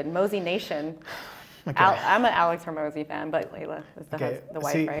 period. Mosey Nation. Okay. I'm an Alex Hermosi fan, but Layla is the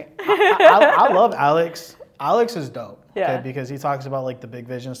wife, right? I love Alex. Alex is dope, yeah. Okay, because he talks about like the big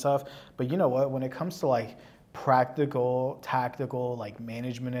vision stuff. But you know what? When it comes to like practical, tactical, like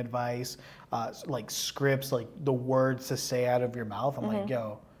management advice, like scripts, like the words to say out of your mouth, I'm like,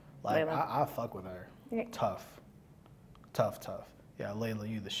 yo, like I fuck with her. Yeah. Tough. Yeah, Layla,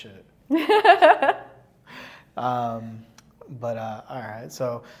 you the shit. But all right,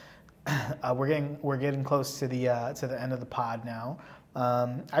 so we're getting close to the end of the pod now.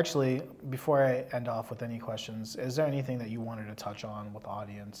 Actually, before I end off with any questions, is there anything that you wanted to touch on with the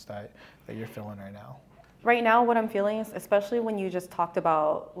audience that you're feeling right now? Right now, what I'm feeling is, especially when you just talked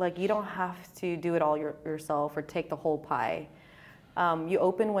about, like, you don't have to do it all yourself or take the whole pie. You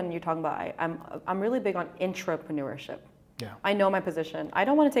open when you're talking about, I'm really big on intrapreneurship. Yeah. I know my position. I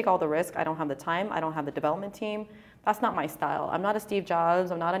don't want to take all the risk. I don't have the time. I don't have the development team. That's not my style. I'm not a Steve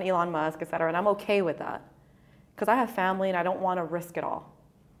Jobs. I'm not an Elon Musk, et cetera, and I'm okay with that. Because I have family and I don't want to risk it all.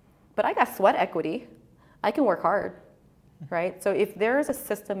 But I got sweat equity. I can work hard, right? So if there is a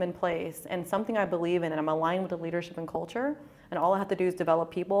system in place and something I believe in and I'm aligned with the leadership and culture, and all I have to do is develop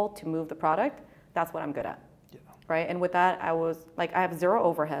people to move the product, that's what I'm good at, right? And with that, I have zero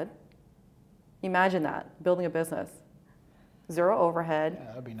overhead. Imagine that, building a business. Zero overhead. Yeah,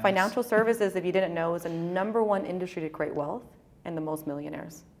 that'd be nice. Financial services, if you didn't know, is the #1 industry to create wealth and the most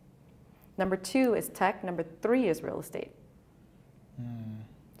millionaires. Number 2 is tech. Number 3 is real estate.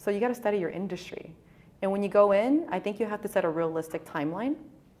 So you got to study your industry. And when you go in, I think you have to set a realistic timeline.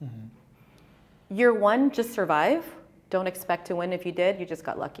 Year 1, just survive. Don't expect to win. If you did, you just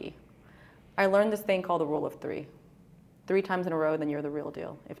got lucky. I learned this thing called the rule of 3. 3 times in a row, then you're the real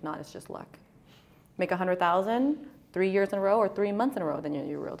deal. If not, it's just luck. Make 100,000, 3 years in a row, or 3 months in a row, then you're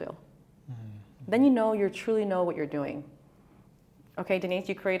the real deal. Then you truly know what you're doing. Okay, Denise,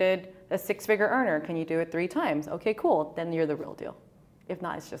 you created a 6-figure earner. Can you do it 3 times? Okay, cool. Then you're the real deal. If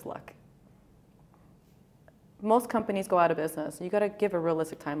not, it's just luck. Most companies go out of business. You got to give a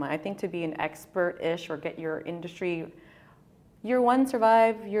realistic timeline. I think to be an expert-ish or get your industry, year 1,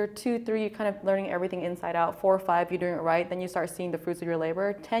 survive. Year 2, 3, you're kind of learning everything inside out. 4 or 5, you're doing it right. Then you start seeing the fruits of your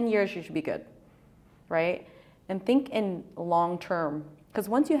labor. 10 years, you should be good, right? And think in long term. Because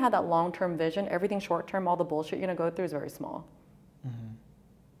once you have that long-term vision, everything short-term, all the bullshit you're going to go through is very small.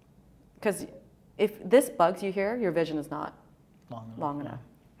 Because if this bugs you here, your vision is not long enough,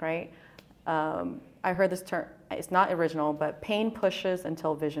 right? I heard this term, it's not original, but pain pushes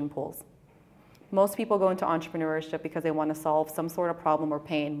until vision pulls. Most people go into entrepreneurship because they want to solve some sort of problem or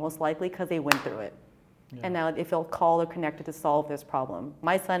pain, most likely because they went through it. And now they feel called or connected to solve this problem.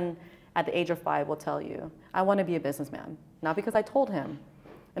 My son, at the age of 5, will tell you, I want to be a businessman. Not because I told him.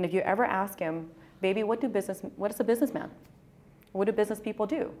 And if you ever ask him, baby, what is a businessman? What do business people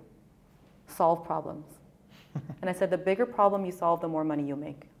do? Solve problems. And I said, the bigger problem you solve, the more money you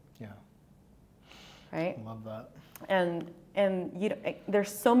make. Yeah. Right? I love that. And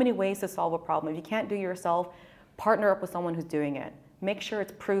there's so many ways to solve a problem. If you can't do it yourself, partner up with someone who's doing it. Make sure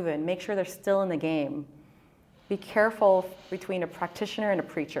it's proven. Make sure they're still in the game. Be careful between a practitioner and a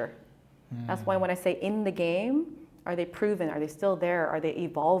preacher. That's why when I say in the game, are they proven? Are they still there? Are they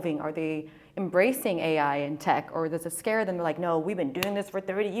evolving? Are they embracing AI and tech? Or does it scare them? They're like, no, we've been doing this for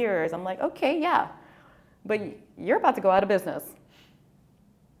 30 years. I'm like, okay, yeah. But you're about to go out of business.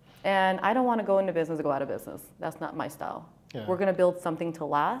 And I don't want to go into business to go out of business. That's not my style. Yeah. We're going to build something to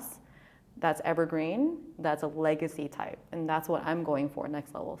last. That's evergreen. That's a legacy type. And that's what I'm going for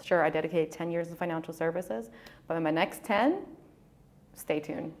next level. Sure, I dedicated 10 years to financial services, but in my next 10, stay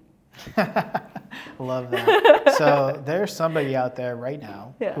tuned. Love that. So there's somebody out there right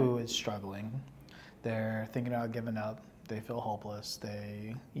now who is struggling. They're thinking about giving up. They feel hopeless.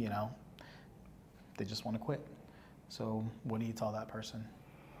 They just want to quit. So what do you tell that person?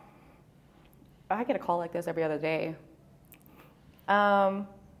 I get a call like this every other day. One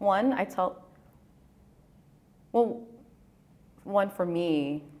for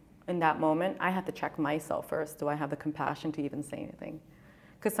me, in that moment, I have to check myself first. Do I have the compassion to even say anything?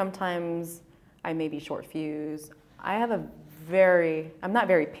 Because sometimes I may be short fused. I'm not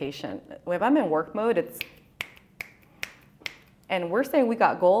very patient. If I'm in work mode, and we're saying we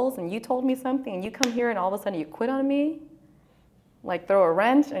got goals, and you told me something, and you come here and all of a sudden you quit on me, like throw a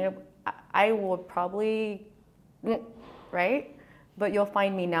wrench, and I would probably, right? But you'll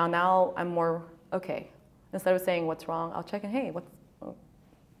find me now I'm more, okay. Instead of saying what's wrong, I'll check in, hey,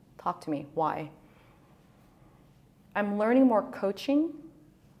 talk to me, why? I'm learning more coaching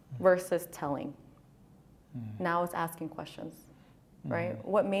versus telling. Now it's asking questions, right?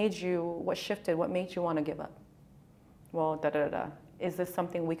 What shifted, what made you want to give up? Well, Is this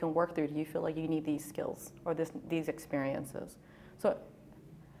something we can work through? Do you feel like you need these skills or these experiences? So,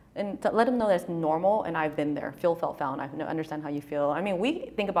 and to let them know that's normal, and I've been there, feel, felt, found. I understand how you feel. I mean, we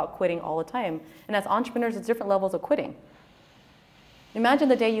think about quitting all the time, and as entrepreneurs, there's different levels of quitting. Imagine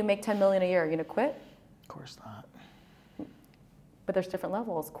the day you make $10 million a year, you're gonna quit? Of course not. But there's different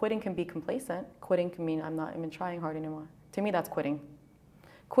levels. Quitting can be complacent. Quitting can mean I'm not even trying hard anymore. To me, that's quitting.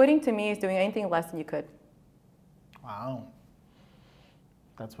 Quitting to me is doing anything less than you could. Wow.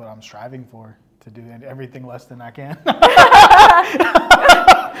 That's what I'm striving for, to do everything less than I can.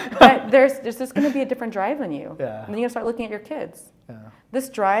 But there's just going to be a different drive than you. Yeah. And then you're going to start looking at your kids. Yeah. This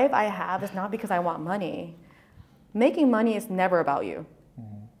drive I have is not because I want money. Making money is never about you.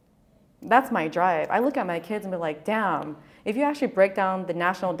 Mm-hmm. That's my drive. I look at my kids and be like, damn, if you actually break down the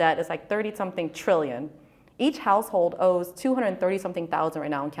national debt, it's like 30-something trillion. Each household owes 230-something thousand right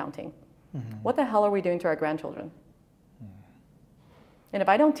now and counting. Mm-hmm. What the hell are we doing to our grandchildren? Mm-hmm. And if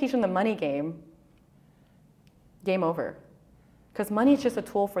I don't teach them the money game over. Because money is just a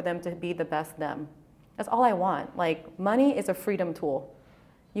tool for them to be the best them. That's all I want. Like, money is a freedom tool.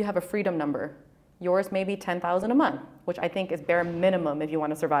 You have a freedom number. Yours may be $10,000 a month, which I think is bare minimum if you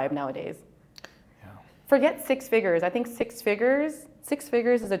want to survive nowadays. Yeah. Forget six figures. I think six figures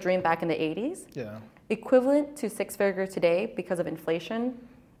is a dream back in the 80s. Yeah. Equivalent to six figures today because of inflation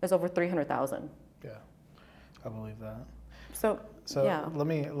is over 300,000. Yeah, I believe that. So yeah. let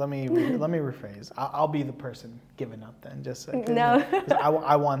me rephrase. I'll be the person giving up then. Just so, no.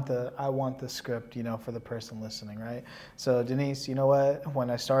 I want the script, for the person listening, right? So Denise, you know what?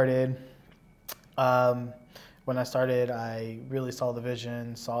 When I started, I really saw the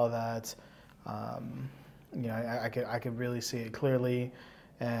vision, saw that, I could really see it clearly.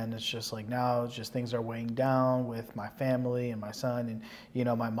 And it's just like now, just things are weighing down with my family and my son.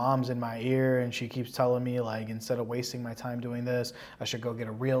 And, my mom's in my ear and she keeps telling me, like, instead of wasting my time doing this, I should go get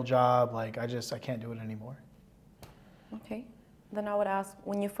a real job. Like, I can't do it anymore. Okay. Then I would ask,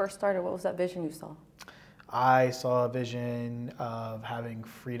 when you first started, what was that vision you saw? I saw a vision of having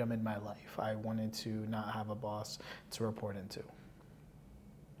freedom in my life. I wanted to not have a boss to report into.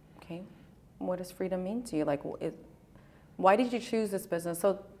 Okay. What does freedom mean to you? Like, why did you choose this business?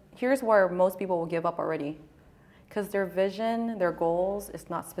 So here's where most people will give up already. Because their vision, their goals is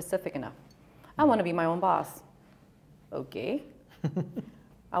not specific enough. I want to be my own boss. Okay.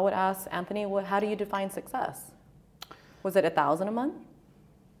 I would ask Anthony, how do you define success? Was it 1,000 a month?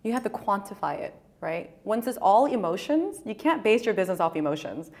 You have to quantify it, right? Once it's all emotions, you can't base your business off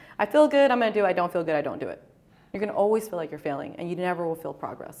emotions. I feel good, I'm going to do it. I don't feel good, I don't do it. You're going to always feel like you're failing, and you never will feel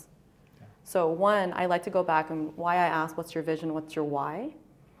progress. So one, I like to go back and why I ask, what's your vision, what's your why?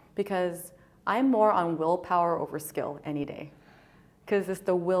 Because I'm more on willpower over skill any day. Because it's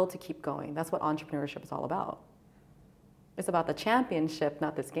the will to keep going. That's what entrepreneurship is all about. It's about the championship,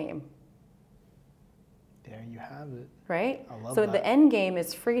 not this game. There you have it. Right? I love so that. The end game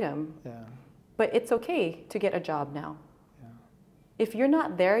is freedom. Yeah. But it's okay to get a job now. Yeah. If you're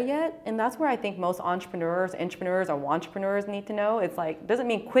not there yet, and that's where I think most entrepreneurs or wantrepreneurs need to know, it's like, doesn't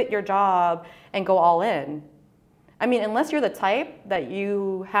mean quit your job and go all in. I mean, unless you're the type that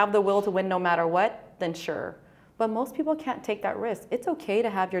you have the will to win no matter what, then sure. But most people can't take that risk. It's okay to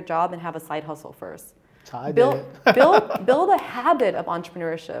have your job and have a side hustle first. Build a habit of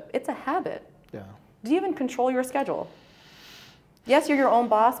entrepreneurship. It's a habit. Yeah. Do you even control your schedule? Yes, you're your own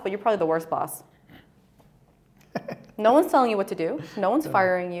boss, but you're probably the worst boss. No one's telling you what to do. No one's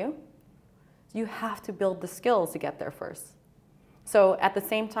firing you. You have to build the skills to get there first. So at the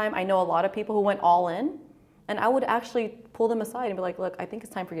same time, I know a lot of people who went all in, and I would actually pull them aside and be like, look, I think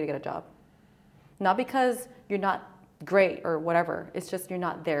it's time for you to get a job. Not because you're not great or whatever. It's just you're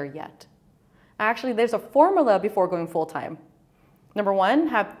not there yet. Actually, there's a formula before going full-time. Number one,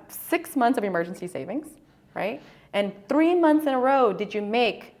 have 6 months of emergency savings, right? And 3 months in a row, did you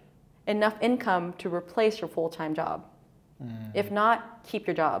make enough income to replace your full-time job? If not, keep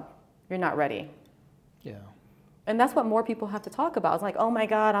your job. You're not ready. Yeah. And that's what more people have to talk about. It's like, oh my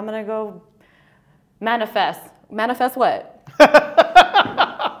God, I'm gonna go manifest. Manifest what?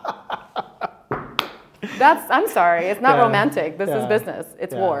 I'm sorry, it's not romantic. This is business.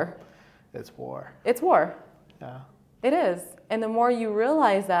 It's war. It's war. It's war. Yeah. It is. And the more you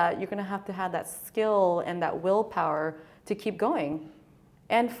realize that, you're gonna have to have that skill and that willpower to keep going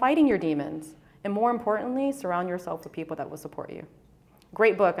and fighting your demons. And more importantly, surround yourself with people that will support you.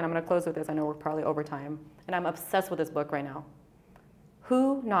 Great book, and I'm gonna close with this. I know we're probably over time. And I'm obsessed with this book right now.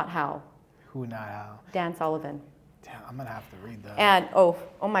 Who, Not How. Who, Not How. Dan Sullivan. Damn, I'm gonna have to read that. And oh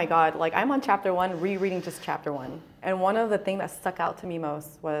my God, like I'm on chapter 1, rereading just chapter 1. And one of the things that stuck out to me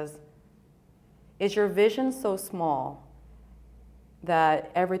most was, is your vision so small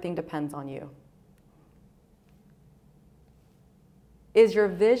that everything depends on you? Is your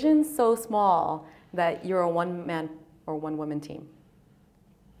vision so small that you're a one-man or one-woman team?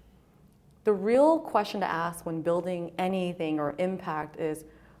 The real question to ask when building anything or impact is,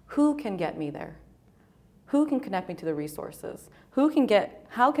 who can get me there? Who can connect me to the resources? Versus,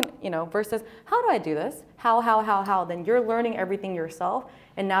 how do I do this? How? Then you're learning everything yourself,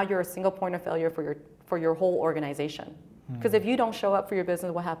 and now you're a single point of failure for your whole organization. Because if you don't show up for your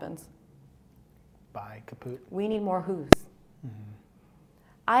business, what happens? Bye, kaput. We need more who's.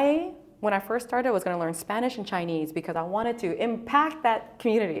 When I first started, I was going to learn Spanish and Chinese because I wanted to impact that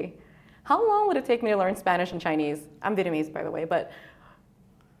community. How long would it take me to learn Spanish and Chinese? I'm Vietnamese, by the way, but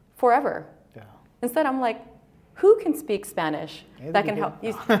forever. Yeah. Instead, I'm like, who can speak Spanish that can help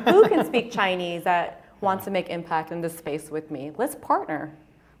you? Who can speak Chinese that wants to make impact in this space with me? Let's partner.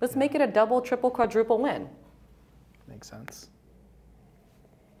 Let's make it a double, triple, quadruple win. Makes sense.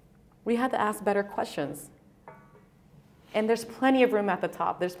 We had to ask better questions. And there's plenty of room at the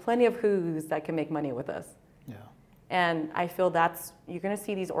top. There's plenty of who's that can make money with us. Yeah. And I feel you're going to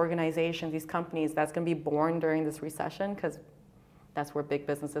see these organizations, these companies that's going to be born during this recession, because that's where big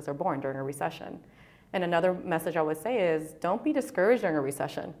businesses are born, during a recession. And another message I would say is, don't be discouraged during a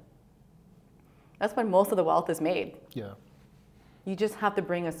recession. That's when most of the wealth is made. Yeah. You just have to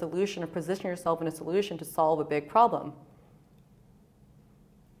bring a solution or position yourself in a solution to solve a big problem.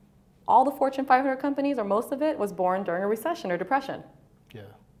 All the Fortune 500 companies, or most of it, was born during a recession or depression. Yeah.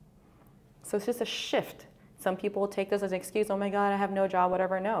 So it's just a shift. Some people take this as an excuse, oh my God, I have no job,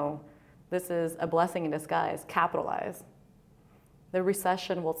 whatever. No, this is a blessing in disguise. Capitalize. The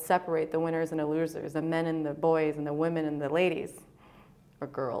recession will separate the winners and the losers, the men and the boys and the women and the ladies, or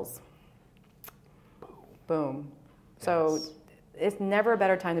girls. Boom. Yes. So it's never a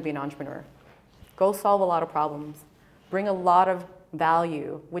better time to be an entrepreneur. Go solve a lot of problems. Bring a lot of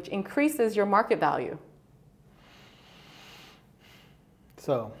value, which increases your market value.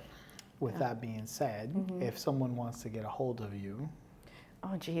 So, with that being said, if someone wants to get a hold of you.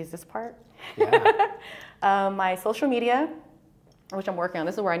 Oh, geez, this part? Yeah. My social media, which I'm working on,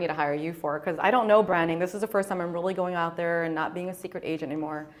 this is where I need to hire you for, because I don't know branding. This is the first time I'm really going out there and not being a secret agent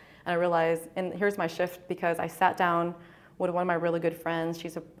anymore. And I realized, and here's my shift, because I sat down with one of my really good friends.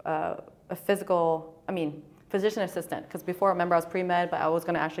 She's a physician assistant, because before, remember, I was pre-med, but I was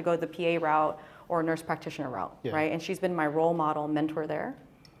going to actually go the PA route or nurse practitioner route, right? And she's been my role model, mentor there.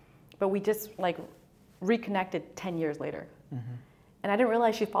 But we just reconnected 10 years later. And I didn't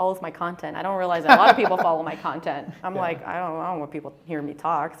realize she follows my content. I don't realize that a lot of people follow my content. I'm like, I don't want people hearing me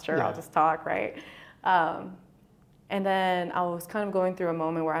talk. Sure, I'll just talk, right? And then I was kind of going through a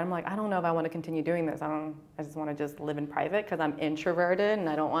moment where I'm like, I don't know if I want to continue doing this. I just want to just live in private because I'm introverted and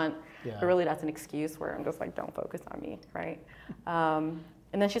I don't want, but really that's an excuse where I'm just like, don't focus on me, right? And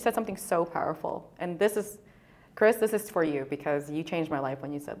then she said something so powerful. And this is, Chris, this is for you because you changed my life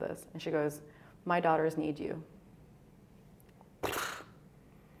when you said this. And she goes, my daughters need you.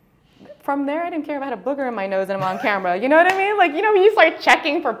 From there, I didn't care if I had a booger in my nose and I'm on camera. You know what I mean? Like, you know, when you start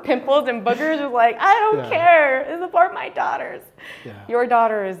checking for pimples and boogers, it's like, I don't care. It's for my daughters. Your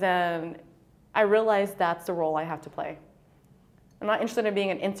daughters. And I realized that's the role I have to play. I'm not interested in being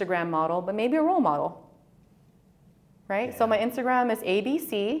an Instagram model, but maybe a role model. Right? So my Instagram is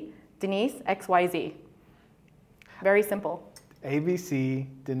ABC Denise XYZ. Very simple. ABC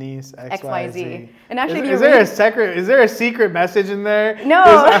Denise XYZ. And actually, is there a secret message in there? No,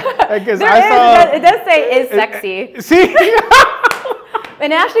 because I saw it does say is sexy. See,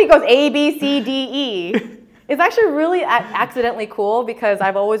 and it actually goes ABCDE. It's actually really accidentally cool because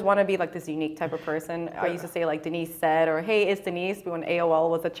I've always wanted to be like this unique type of person. I used to say like Denise said, or hey, it's Denise, when AOL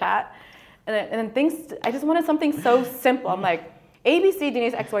was a chat, and then things. I just wanted something so simple. I'm like ABC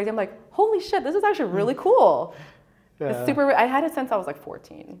Denise XYZ. I'm like, holy shit, this is actually really cool. It's super. I had it since I was like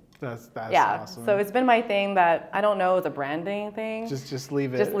 14. That's awesome. So it's been my thing that I don't know is a branding thing. Just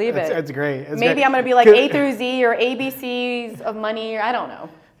leave it. Just leave it. It's great. Maybe I'm gonna be like A through Z or ABCs of money or I don't know.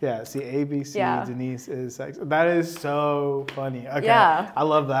 Yeah. See, ABC Denise is sex. That is so funny. Okay. Yeah. I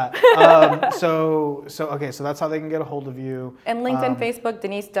love that. So that's how they can get a hold of you. And LinkedIn, Facebook,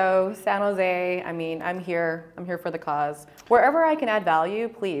 Denise Doe, San Jose. I mean, I'm here. I'm here for the cause. Wherever I can add value,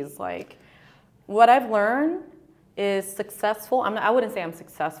 please. Like, what I've learned is successful. I wouldn't say I'm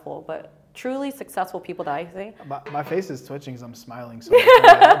successful, but truly successful people that I see. My face is twitching because I'm smiling so much.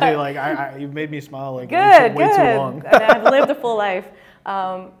 Dude, like you've made me smile like way too long. And I've lived a full life.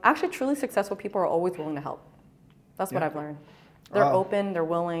 Actually, truly successful people are always willing to help. That's what I've learned. They're open. They're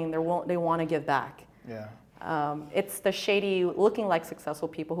willing. They want to give back. Yeah. It's the shady, looking like successful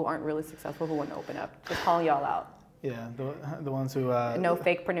people who aren't really successful who wouldn't open up. Just calling y'all out. Yeah. The ones who no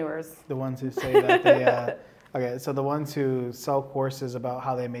fakepreneurs. The ones who say that they. Okay, so the ones who sell courses about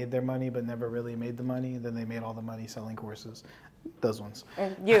how they made their money but never really made the money, then they made all the money selling courses. Those ones.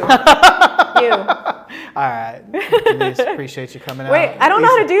 You. All right. Denise, appreciate you coming out. Wait, I don't know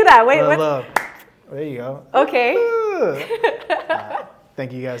how to do that. Wait, look. There you go. Okay.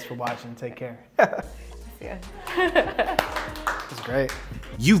 Thank you guys for watching. Take care. Yeah. It's great.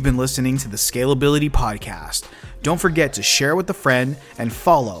 You've been listening to the Scalability Podcast. Don't forget to share with a friend and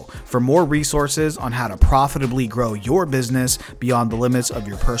follow for more resources on how to profitably grow your business beyond the limits of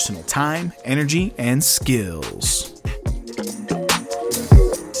your personal time, energy, and skills.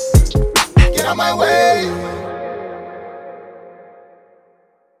 Get out my way.